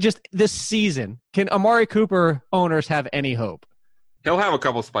 I mean, just this season. Can Amari Cooper owners have any hope? He'll have a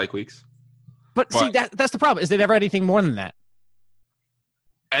couple spike weeks. But see, that's the problem. Is there ever anything more than that?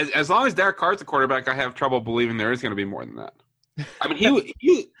 As long as Derek Carr's the quarterback, I have trouble believing there is going to be more than that. I mean,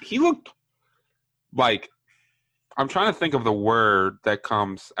 he looked like, I'm trying to think of the word that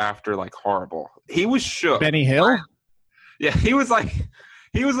comes after, horrible. He was shook. Benny Hill? Yeah, he was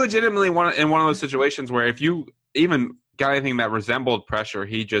legitimately in one of those situations where if you even got anything that resembled pressure,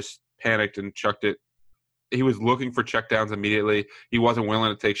 he just panicked and chucked it. He was looking for checkdowns immediately. He wasn't willing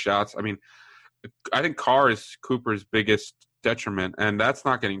to take shots. I mean, I think Carr is Cooper's biggest detriment, and that's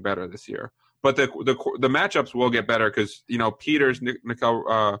not getting better this year. But the matchups will get better because, Peters,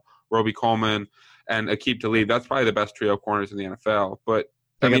 Nickel Roby Coleman, and Aqib Talib, that's probably the best trio of corners in the NFL. But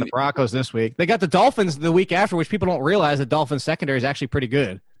They got the Broncos this week. They got the Dolphins the week after, which people don't realize the Dolphins secondary is actually pretty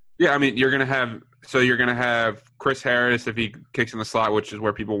good. Yeah, I mean, you're gonna have Chris Harris if he kicks in the slot, which is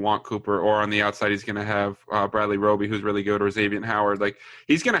where people want Cooper, or on the outside he's gonna have Bradley Roby, who's really good, or Xavier Howard. Like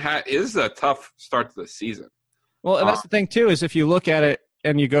he's gonna have. It is a tough start to the season. Well, and that's the thing too, is if you look at it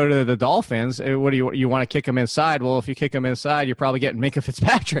and you go to the Dolphins, what do you want to kick them inside? Well, if you kick them inside, you're probably getting Minkah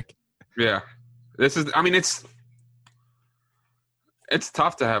Fitzpatrick. Yeah, it's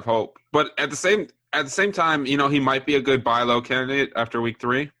tough to have hope, but at the same time, he might be a good buy low candidate after week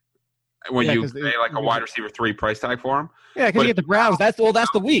 3. When you pay like a wide receiver 3 price tag for him. Yeah, because you get the Browns. That's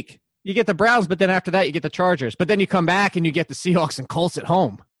the week. You get the Browns, but then after that you get the Chargers. But then you come back and you get the Seahawks and Colts at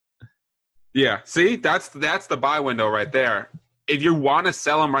home. Yeah, see, that's the buy window right there. If you want to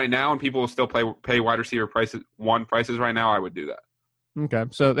sell them right now and people will still pay wide receiver prices right now, I would do that. Okay,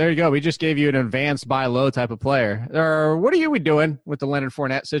 so there you go. We just gave you an advanced buy low type of player. What are we doing with the Leonard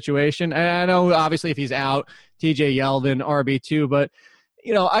Fournette situation? And I know obviously if he's out, TJ Yeldon, RB2, but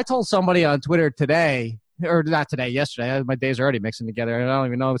I told somebody on Twitter today, or not today, yesterday. My days are already mixing together. I don't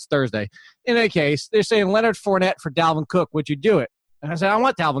even know it's Thursday. In any case, they're saying Leonard Fournette for Dalvin Cook. Would you do it? And I said, I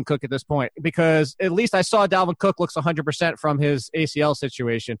want Dalvin Cook at this point because at least I saw Dalvin Cook looks 100% from his ACL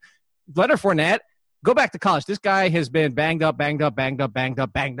situation. Leonard Fournette, go back to college. This guy has been banged up, and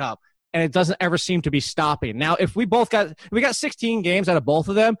it doesn't ever seem to be stopping. Now, if we got 16 games out of both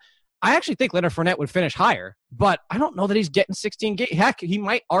of them, I actually think Leonard Fournette would finish higher, but I don't know that he's getting 16 games. Heck, he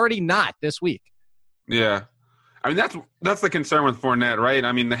might already not this week. Yeah. I mean, that's the concern with Fournette, right?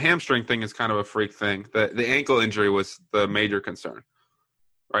 I mean, the hamstring thing is kind of a freak thing. The ankle injury was the major concern,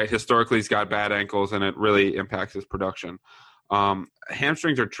 right? Historically, he's got bad ankles, and it really impacts his production.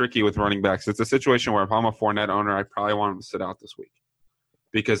 Hamstrings are tricky with running backs. It's a situation where if I'm a Fournette owner, I probably want him to sit out this week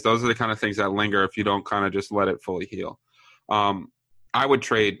because those are the kind of things that linger if you don't kind of just let it fully heal. I would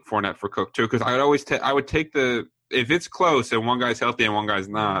trade Fournette for Cook too because I would take if it's close and one guy's healthy and one guy's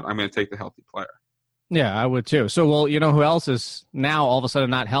not, I'm going to take the healthy player. Yeah, I would too. So, well, who else is now all of a sudden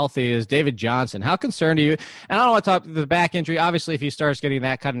not healthy is David Johnson. How concerned are you? And I don't want to talk the back injury. Obviously, if he starts getting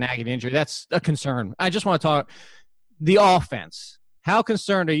that kind of nagging injury, that's a concern. I just want to talk the offense. How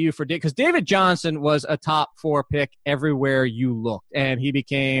concerned are you for because David Johnson was a top 4 pick everywhere you looked, and he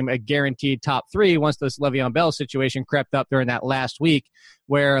became a guaranteed top 3 once this Le'Veon Bell situation crept up during that last week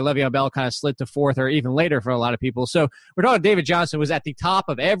where Le'Veon Bell kind of slid to 4th or even later for a lot of people. So we're talking David Johnson was at the top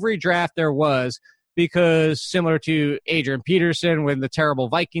of every draft there was because similar to Adrian Peterson with the terrible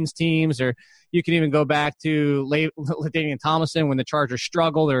Vikings teams, or you can even go back to LaDainian Tomlinson when the Chargers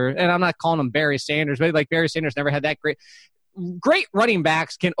struggled, and I'm not calling him Barry Sanders, but like Barry Sanders never had that great running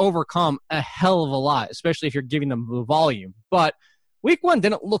backs can overcome a hell of a lot, especially if you're giving them the volume. But week 1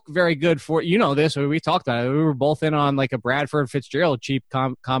 didn't look very good for this. We talked about it. We were both in on like a Bradford Fitzgerald cheap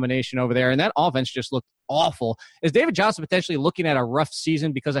combination over there, and that offense just looked awful. Is David Johnson potentially looking at a rough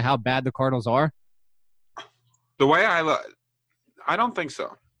season because of how bad the Cardinals are? The way I don't think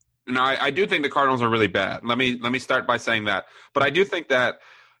so. No, I do think the Cardinals are really bad. Let me start by saying that. But I do think that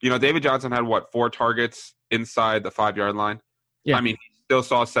David Johnson had 4 targets inside the 5-yard line. Yeah. I mean, he still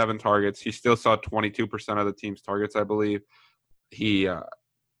saw 7 targets. He still saw 22% of the team's targets, I believe.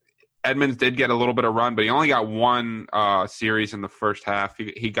 Edmonds did get a little bit of run, but he only got 1 series in the first half.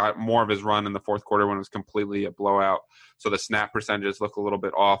 He got more of his run in the fourth quarter when it was completely a blowout. So the snap percentages look a little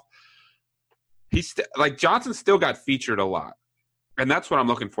bit off. Johnson still got featured a lot. And that's what I'm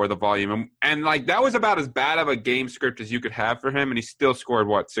looking for, the volume. And that was about as bad of a game script as you could have for him, and he still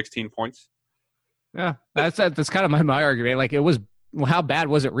scored, 16 points? Yeah, that's kind of my argument. It was, how bad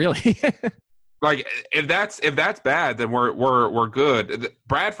was it really? If that's bad, then we're good.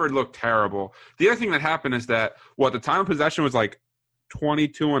 Bradford looked terrible. The other thing that happened is that the time of possession was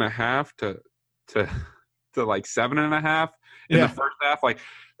 22.5 to 7.5 in the first half.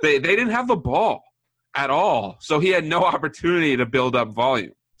 They didn't have the ball at all, so he had no opportunity to build up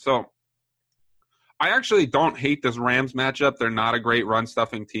volume. So I actually don't hate this Rams matchup. They're not a great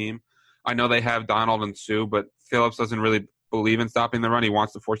run-stuffing team. I know they have Donald and Sue, but Phillips doesn't really believe in stopping the run. He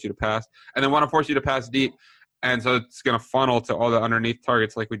wants to force you to pass, and they want to force you to pass deep, and so it's going to funnel to all the underneath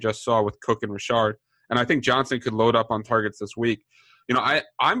targets like we just saw with Cook and Richard. And I think Johnson could load up on targets this week.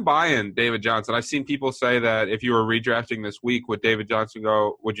 I'm buying David Johnson. I've seen people say that if you were redrafting this week, would David Johnson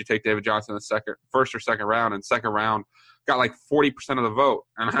go? Would you take David Johnson in the first or second round? And second round got 40% of the vote.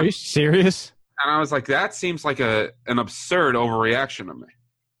 And are you serious? And I was like, that seems like an absurd overreaction to me.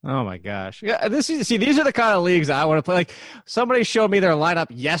 Oh my gosh! Yeah, these are the kind of leagues I want to play. Like somebody showed me their lineup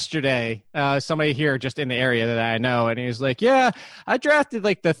yesterday. Somebody here just in the area that I know, and he was like, "Yeah, I drafted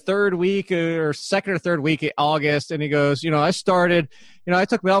like the third week or second or third week in August." And he goes, I started, I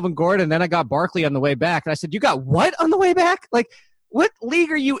took Melvin Gordon, then I got Barkley on the way back. And I said, "You got what on the way back? Like, what league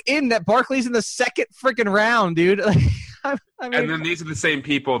are you in that Barkley's in the second freaking round, dude?" Like, I mean, and then these are the same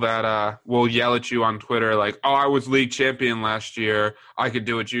people that will yell at you on Twitter like, "Oh, I was league champion last year. I could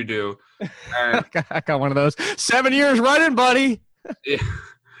do what you do." And, I got one of those. 7 years running, buddy. Yeah.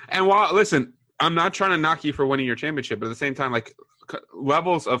 And listen, I'm not trying to knock you for winning your championship, but at the same time, like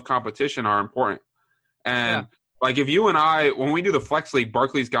levels of competition are important. And like if you and I, when we do the flex league,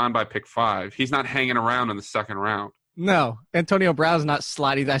 Barkley's gone by pick 5. He's not hanging around in the second round. No, Antonio Brown's not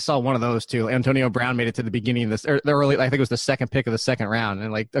sliding. I saw one of those too. Antonio Brown made it to the beginning of this, or the early. I think it was the second pick of the second round.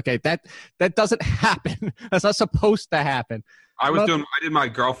 And like, okay, that doesn't happen. That's not supposed to happen. I did my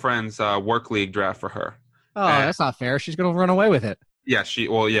girlfriend's work league draft for her. Oh, that's not fair. She's gonna run away with it. Yeah,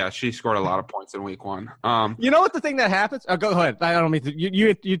 she scored a lot of points in week 1. You know what the thing that happens? Oh, go ahead. I don't mean to.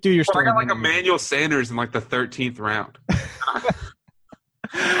 You do your story. I got like Emmanuel Sanders in like the 13th round.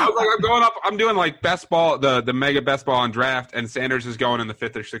 I was like, I'm going up. I'm doing like best ball, the mega best ball on draft, and Sanders is going in the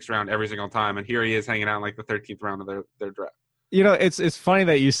 5th or 6th round every single time, and here he is hanging out in like the 13th round of their draft. It's funny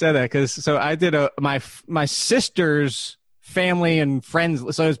that you said that because I did my sister's family and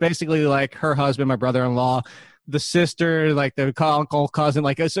friends. So it's basically like her husband, my brother-in-law, the sister, like the uncle, cousin,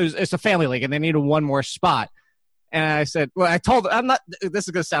 like it's a family league, and they needed one more spot. And I said, well, I told them, this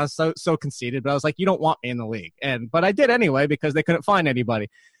is going to sound so conceited, but I was like, you don't want me in the league. But I did anyway because they couldn't find anybody.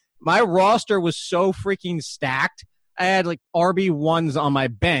 My roster was so freaking stacked. I had like RB1s on my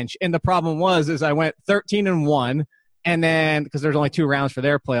bench. And the problem was I went 13-1. And then, because there's only 2 rounds for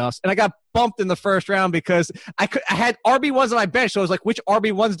their playoffs, and I got bumped in the first round because I had RB1s on my bench. So I was like, which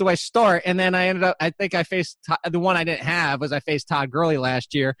RB1s do I start? And then I think I faced the one I didn't have was I faced Todd Gurley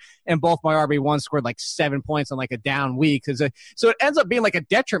last year, and both my RB1s scored like 7 points on like a down week. So it ends up being like a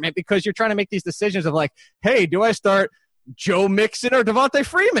detriment because you're trying to make these decisions of like, hey, do I start Joe Mixon or Devontae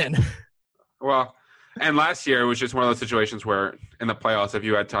Freeman? Well, and last year it was just one of those situations where in the playoffs, if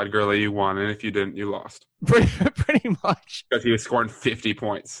you had Todd Gurley, you won, and if you didn't, you lost. Pretty much. Because he was scoring 50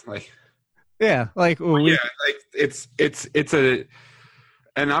 points. It's a.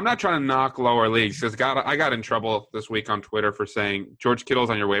 And I'm not trying to knock lower leagues because I got in trouble this week on Twitter for saying George Kittle's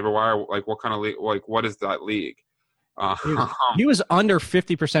on your waiver wire. Like, what kind of league? Like, what is that league? He was under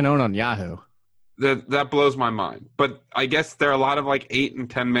 50% owned on Yahoo. That blows my mind. But I guess there are a lot of like 8 and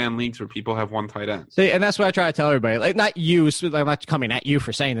 10 man leagues where people have one tight end. See, and that's what I try to tell everybody. Like, not you, I'm not coming at you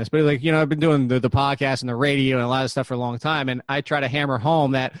for saying this, but like, I've been doing the podcast and the radio and a lot of stuff for a long time. And I try to hammer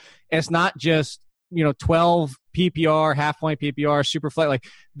home that it's not just, 12 PPR, half point PPR, super flat. Like,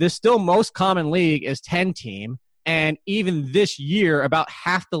 the still most common league is 10 team. And even this year, about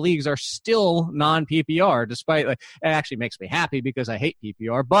half the leagues are still non-PPR, despite it actually makes me happy because I hate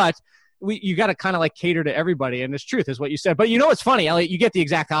PPR, but you got to kind of like cater to everybody. And this truth is what you said. But what's funny, Elliot? You get the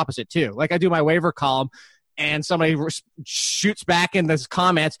exact opposite too. Like I do my waiver column and somebody shoots back in the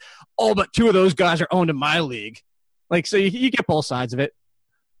comments, oh, but 2 of those guys are owned in my league. Like, so you get both sides of it.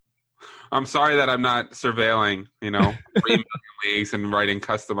 I'm sorry that I'm not surveilling, 3 million leagues and writing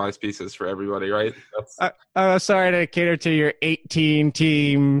customized pieces for everybody, right? I'm sorry to cater to your 18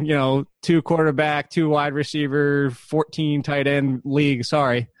 team, 2 quarterback, 2 wide receiver, 14 tight end league.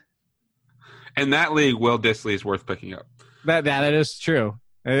 Sorry. And that league, Will Dissly is worth picking up. That is true.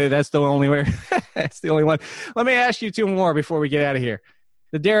 That's the only way. That's the only one. Let me ask you 2 more before we get out of here.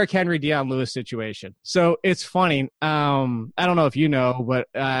 The Derrick Henry, Deion Lewis situation. So it's funny. I don't know if you know, but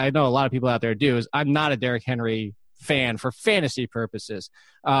I know a lot of people out there do. Is I'm not a Derrick Henry fan for fantasy purposes.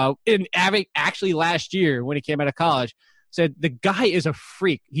 Actually, last year when he came out of college, said the guy is a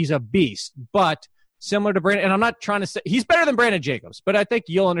freak. He's a beast, but. Similar to Brandon, and I'm not trying to say he's better than Brandon Jacobs, but I think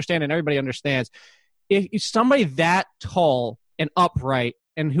you'll understand and everybody understands. If somebody that tall and upright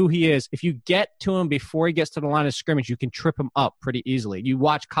and who he is, if you get to him before he gets to the line of scrimmage, you can trip him up pretty easily. You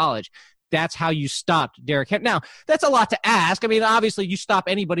watch college. That's how you stopped Derrick Henry. Now, that's a lot to ask. I mean, obviously, you stop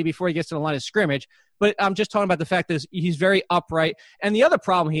anybody before he gets to the line of scrimmage, but I'm just talking about the fact that he's very upright. And the other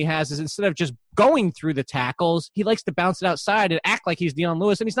problem he has is instead of just going through the tackles, he likes to bounce it outside and act like he's Deion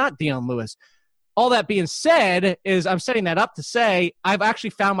Lewis, and he's not Deion Lewis. All that being said is I'm setting that up to say I've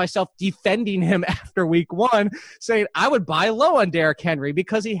actually found myself defending him after week 1, saying I would buy low on Derrick Henry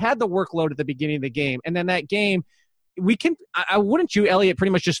because he had the workload at the beginning of the game. And then that game, wouldn't you, Elliot,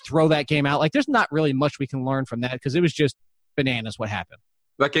 pretty much just throw that game out? Like there's not really much we can learn from that because it was just bananas what happened.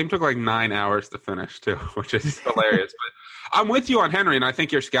 That game took like 9 hours to finish too, which is hilarious. I'm with you on Henry, and I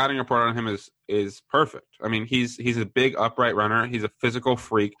think your scouting report on him is perfect. I mean, he's a big upright runner. He's a physical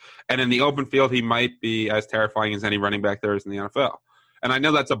freak, and in the open field, he might be as terrifying as any running back there is in the NFL. And I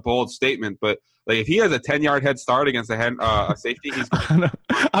know that's a bold statement, but like if he has a 10-yard head start against a safety, he's.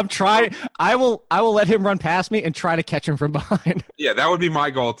 I'm trying. I will let him run past me and try to catch him from behind. Yeah, that would be my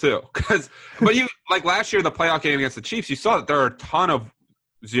goal too. But you like last year, the playoff game against the Chiefs, you saw that there are a ton of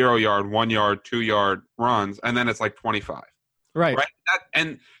 0-yard, 1-yard, 2-yard runs, and then it's like 25. Right.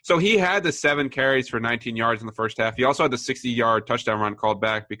 And so he had the 7 carries for 19 yards in the first half. He also had the 60-yard touchdown run called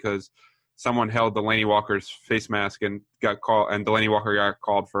back because someone held Delaney Walker's face mask and got called, and Delaney Walker got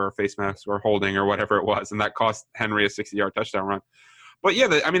called for a face mask or holding or whatever it was, and that cost Henry a 60-yard touchdown run. But yeah,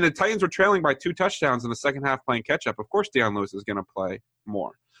 the Titans were trailing by 2 touchdowns in the second half playing catch-up. Of course, Deion Lewis is going to play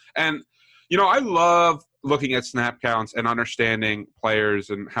more. And, I love looking at snap counts and understanding players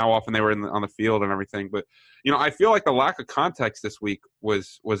and how often they were on the field and everything. But, I feel like the lack of context this week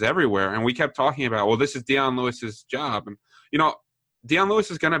was everywhere. And we kept talking about, well, this is Deion Lewis's job. And, Deion Lewis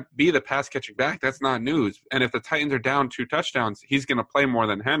is going to be the pass-catching back. That's not news. And if the Titans are down 2 touchdowns, he's going to play more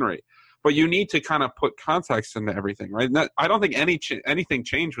than Henry. But you need to kind of put context into everything, right? I don't think anything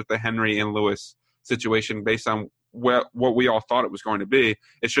changed with the Henry and Lewis situation based on what we all thought it was going to be.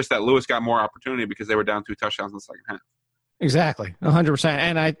 It's just that Lewis got more opportunity because they were down 2 touchdowns in the second half. Exactly, 100%.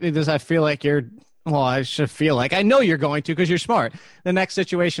 And I feel like I know you're going to because you're smart. The next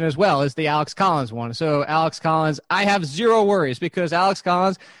situation as well is the Alex Collins one. So Alex Collins, I have zero worries because Alex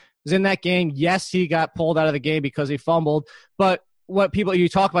Collins was in that game. Yes, he got pulled out of the game because he fumbled. But you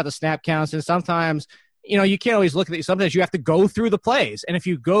talk about the snap counts, and sometimes, you can't always look at it. Sometimes you have to go through the plays. And if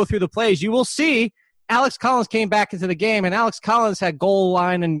you go through the plays, you will see Alex Collins came back into the game, and Alex Collins had goal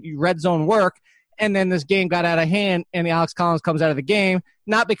line and red zone work. And then this game got out of hand, and Alex Collins comes out of the game,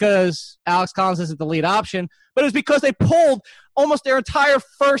 not because Alex Collins isn't the lead option, but it's because they pulled almost their entire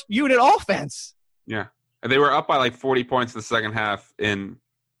first unit offense. Yeah. And they were up by like 40 points in the second half in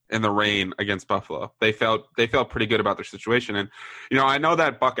the rain against Buffalo. They felt pretty good about their situation. And, I know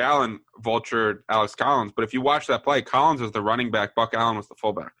that Buck Allen vultured Alex Collins, but if you watch that play, Collins was the running back, Buck Allen was the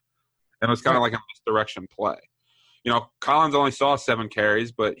fullback. And it was kind of like a misdirection play. Collins only saw 7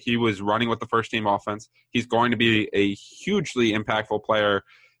 carries, but he was running with the first-team offense. He's going to be a hugely impactful player.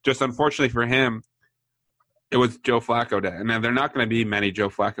 Just unfortunately for him, it was Joe Flacco day. And then there are not going to be many Joe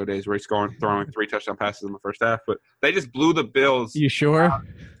Flacco days where he's throwing 3 touchdown passes in the first half. But they just blew the Bills You sure?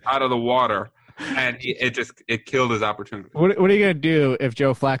 out of the water, and it killed his opportunity. What are you going to do if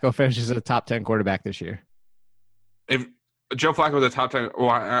Joe Flacco finishes as a top 10 quarterback this year? If Joe Flacco was a top 10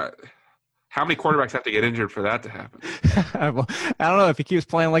 how many quarterbacks have to get injured for that to happen? I don't know if he keeps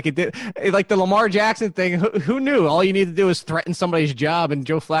playing like he did. Like the Lamar Jackson thing, who knew? All you need to do is threaten somebody's job and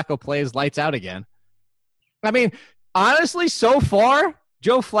Joe Flacco plays lights out again. I mean, honestly, so far,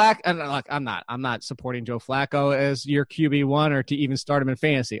 Joe Flacco, and look, I'm not supporting Joe Flacco as your QB1 or to even start him in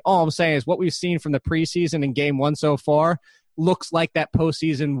fantasy. All I'm saying is what we've seen from the preseason in game 1 so far looks like that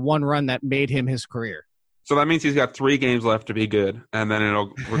postseason 1 run that made him his career. So that means he's got 3 games left to be good, and then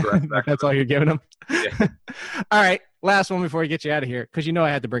it'll regress back. That's all you're giving him? Yeah. All right, last one before we get you out of here, because I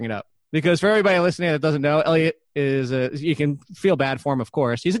had to bring it up. Because for everybody listening that doesn't know, Elliot you can feel bad for him, of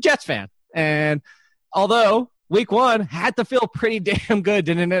course. He's a Jets fan. And although week 1 had to feel pretty damn good,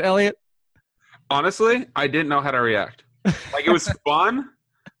 didn't it, Elliot? Honestly, I didn't know how to react. Like, it was fun,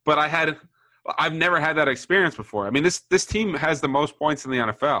 but I've never had that experience before. I mean, this team has the most points in the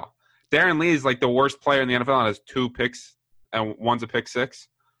NFL. Darren Lee is like the worst player in the NFL and has 2 picks and one's a pick 6.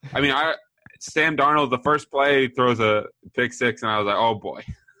 I mean, Sam Darnold, the first play, throws a pick 6, and I was like, oh boy.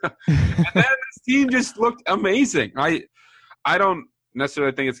 And then this team just looked amazing. I don't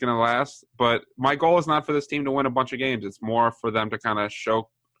necessarily think it's going to last, but my goal is not for this team to win a bunch of games. It's more for them to kind of show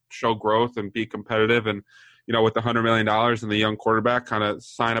growth and be competitive, and with the $100 million and the young quarterback, kind of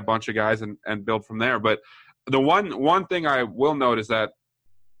sign a bunch of guys and build from there. But the one thing I will note is that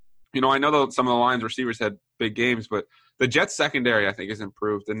I know that some of the Lions receivers had big games, but the Jets secondary, I think, has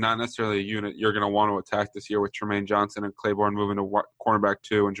improved, and not necessarily a unit you're going to want to attack this year with Tremaine Johnson and Claiborne moving to cornerback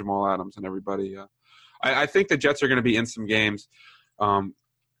 2 and Jamal Adams and everybody. I think the Jets are going to be in some games.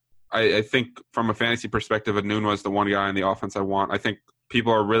 I think from a fantasy perspective, Anun was the one guy in the offense I want. I think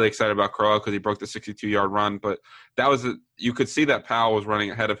people are really excited about Crowell because he broke the 62-yard run, but you could see that Powell was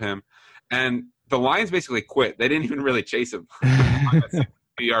running ahead of him. And the Lions basically quit. They didn't even really chase him.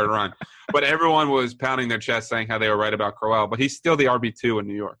 yard run, but everyone was pounding their chest saying how they were right about Crowell, but he's still the RB2 in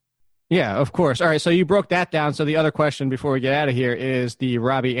New York. Yeah, of course. All right, so you broke that down. So the other question before we get out of here is the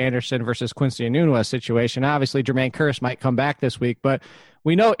Robbie Anderson versus Quincy Enunwa situation. Obviously, Jermaine Kearse might come back this week, but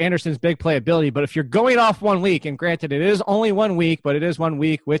we know Anderson's big playability, but if you're going off 1 week, and granted it is only 1 week, but it is 1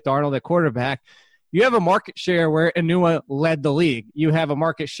 week with Darnold at quarterback, you have a market share where Enunwa led the league. You have a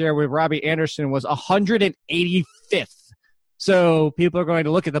market share where Robbie Anderson was 185th. So people are going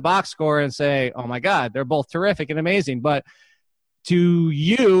to look at the box score and say, oh, my God, they're both terrific and amazing. But to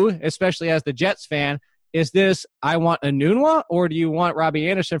you, especially as the Jets fan, is this I want Enunwa or do you want Robbie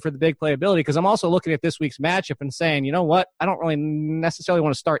Anderson for the big playability? Because I'm also looking at this week's matchup and saying, you know what, I don't really necessarily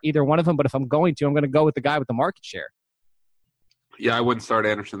want to start either one of them, but if I'm going to, I'm going to go with the guy with the market share. Yeah, I wouldn't start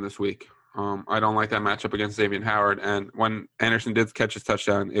Anderson this week. I don't like that matchup against Xavier Howard. And when Anderson did catch his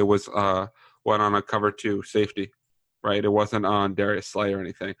touchdown, it was one on a cover 2 safety. Right, it wasn't on Darius Slay or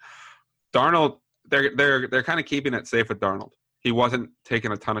anything. Darnold, they're kind of keeping it safe with Darnold. He wasn't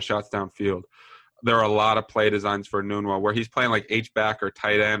taking a ton of shots downfield. There are a lot of play designs for Enunwa where he's playing like H-back or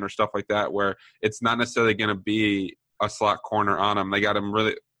tight end or stuff like that, where it's not necessarily going to be a slot corner on him. They got him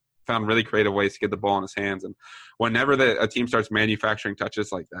found really creative ways to get the ball in his hands. And whenever a team starts manufacturing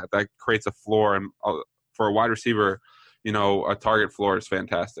touches like that, that creates a floor. And for a wide receiver, a target floor is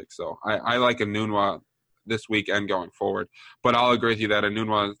fantastic. So I like Enunwa this week and going forward. But I'll agree with you that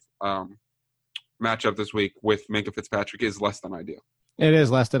Enunwa's matchup this week with Minkah Fitzpatrick is less than ideal. It is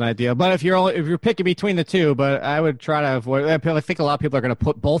less than ideal. But if you're picking between the two, but I would try to avoid. I think a lot of people are going to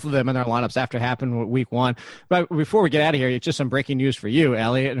put both of them in their lineups after it happened week 1. But before we get out of here, it's just some breaking news for you,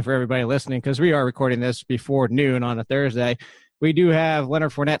 Elliot, and for everybody listening, because we are recording this before noon on a Thursday. We do have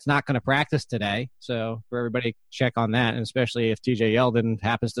Leonard Fournette's not going to practice today, so for everybody, check on that, and especially if TJ Yeldon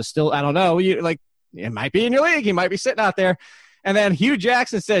happens to still, I don't know, it might be in your league. He might be sitting out there. And then Hugh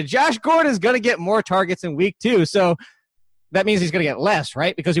Jackson said Josh Gordon is going to get more targets in week 2. So that means he's going to get less,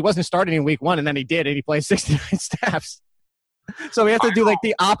 right? Because he wasn't starting in week 1, and then he did, and he played 69 snaps. So we have to do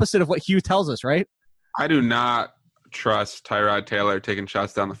the opposite of what Hugh tells us, right? I do not trust Tyrod Taylor taking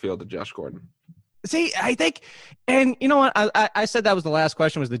shots down the field to Josh Gordon. See, I think, and you know what? I said that was the last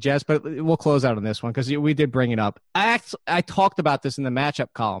question was the Jets, but we'll close out on this one because we did bring it up. I talked about this in the matchup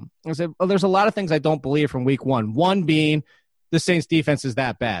column. I said, there's a lot of things I don't believe from week 1. One being the Saints defense is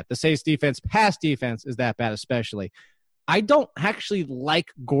that bad. The Saints defense, pass defense is that bad, especially. I don't actually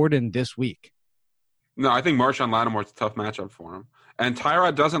like Gordon this week. No, I think Marshawn Lattimore's a tough matchup for him. And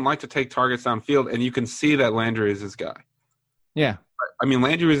Tyrod doesn't like to take targets downfield, and you can see that Landry is his guy. Yeah. I mean,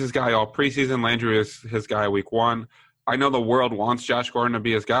 Landry was his guy all preseason. Landry is his guy week 1. I know the world wants Josh Gordon to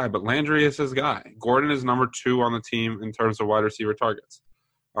be his guy, but Landry is his guy. Gordon is number 2 on the team in terms of wide receiver targets.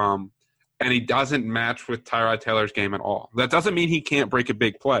 And he doesn't match with Tyrod Taylor's game at all. That doesn't mean he can't break a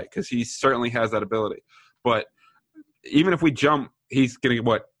big play because he certainly has that ability. But even if we jump, he's going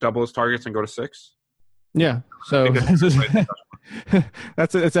to, double his targets and go to 6? Yeah. So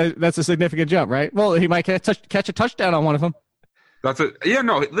that's a significant jump, right? Well, he might catch a touchdown on one of them.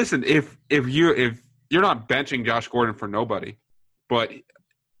 Listen, if you're not benching Josh Gordon for nobody, but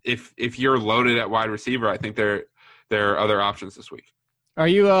if you're loaded at wide receiver, I think there are other options this week. Are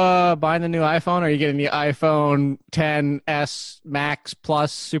you buying the new iPhone? Or are you getting the iPhone XS Max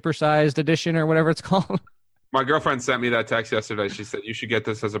Plus supersized edition or whatever it's called? My girlfriend sent me that text yesterday. She said, you should get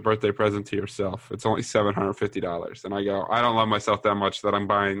this as a birthday present to yourself. It's only $750. And I go, I don't love myself that much that I'm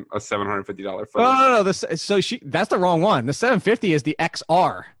buying a $750 phone. Oh, no. That's the wrong one. The $750 is the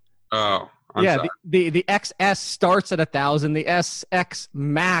XR. Oh, I'm sorry. The XS starts at $1,000. The SX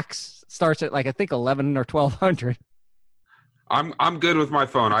Max starts at I think $1,100 or $1,200. I'm good with my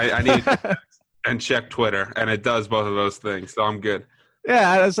phone. I need to text and check Twitter, and it does both of those things, so I'm good.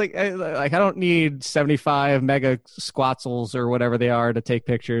 Yeah, it's I don't need 75 mega squatzels or whatever they are to take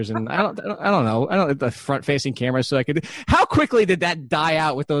pictures, and I don't know. I don't the front facing camera, so I could. How quickly did that die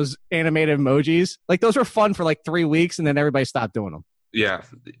out with those animated emojis? Those were fun for 3 weeks, and then everybody stopped doing them. Yeah,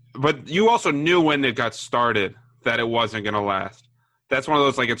 but you also knew when it got started that it wasn't going to last. That's one of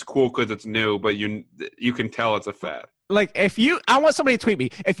those it's cool because it's new, but you can tell it's a fad. I want somebody to tweet me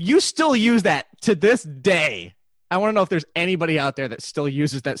if you still use that to this day. I want to know if there's anybody out there that still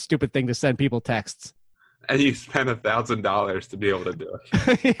uses that stupid thing to send people texts. And you spend $1,000 to be able to do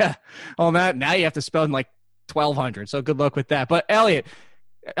it. Yeah. Well, now you have to spend $1,200. So good luck with that. But Elliot,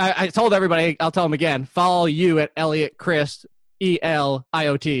 I told everybody, I'll tell them again, follow you at Elliot Christ,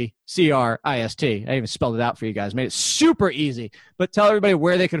 ELIOT CRIST. I even spelled it out for you guys. Made it super easy. But tell everybody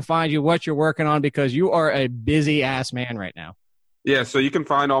where they can find you, what you're working on, because you are a busy ass man right now. Yeah, so you can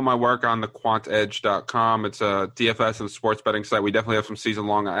find all my work on thequantedge.com. It's a DFS and sports betting site. We definitely have some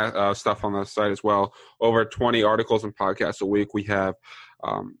season-long stuff on the site as well. Over 20 articles and podcasts a week. We have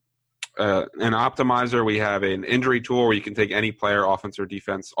an optimizer. We have an injury tool where you can take any player, offense or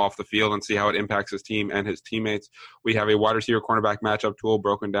defense, off the field and see how it impacts his team and his teammates. We have a wide receiver cornerback matchup tool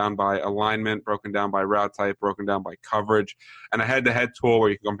broken down by alignment, broken down by route type, broken down by coverage, and a head-to-head tool where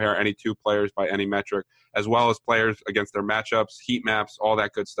you can compare any two players by any metric, as well as players against their matchups, heat maps, all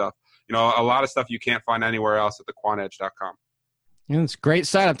that good stuff. You know, a lot of stuff you can't find anywhere else at thequantedge.com. It's a great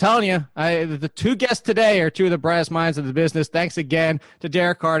site. I'm telling you, the two guests today are two of the brightest minds of the business. Thanks again to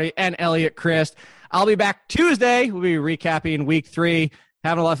Derek Hardy and Elliot Christ. I'll be back Tuesday. We'll be recapping week 3,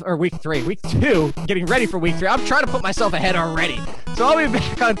 week 2, getting ready for week 3. I'm trying to put myself ahead already. So I'll be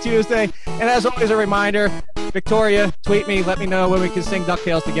back on Tuesday. And as always, a reminder, Victoria, tweet me, let me know when we can sing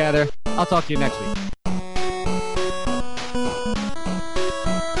DuckTales together. I'll talk to you next week.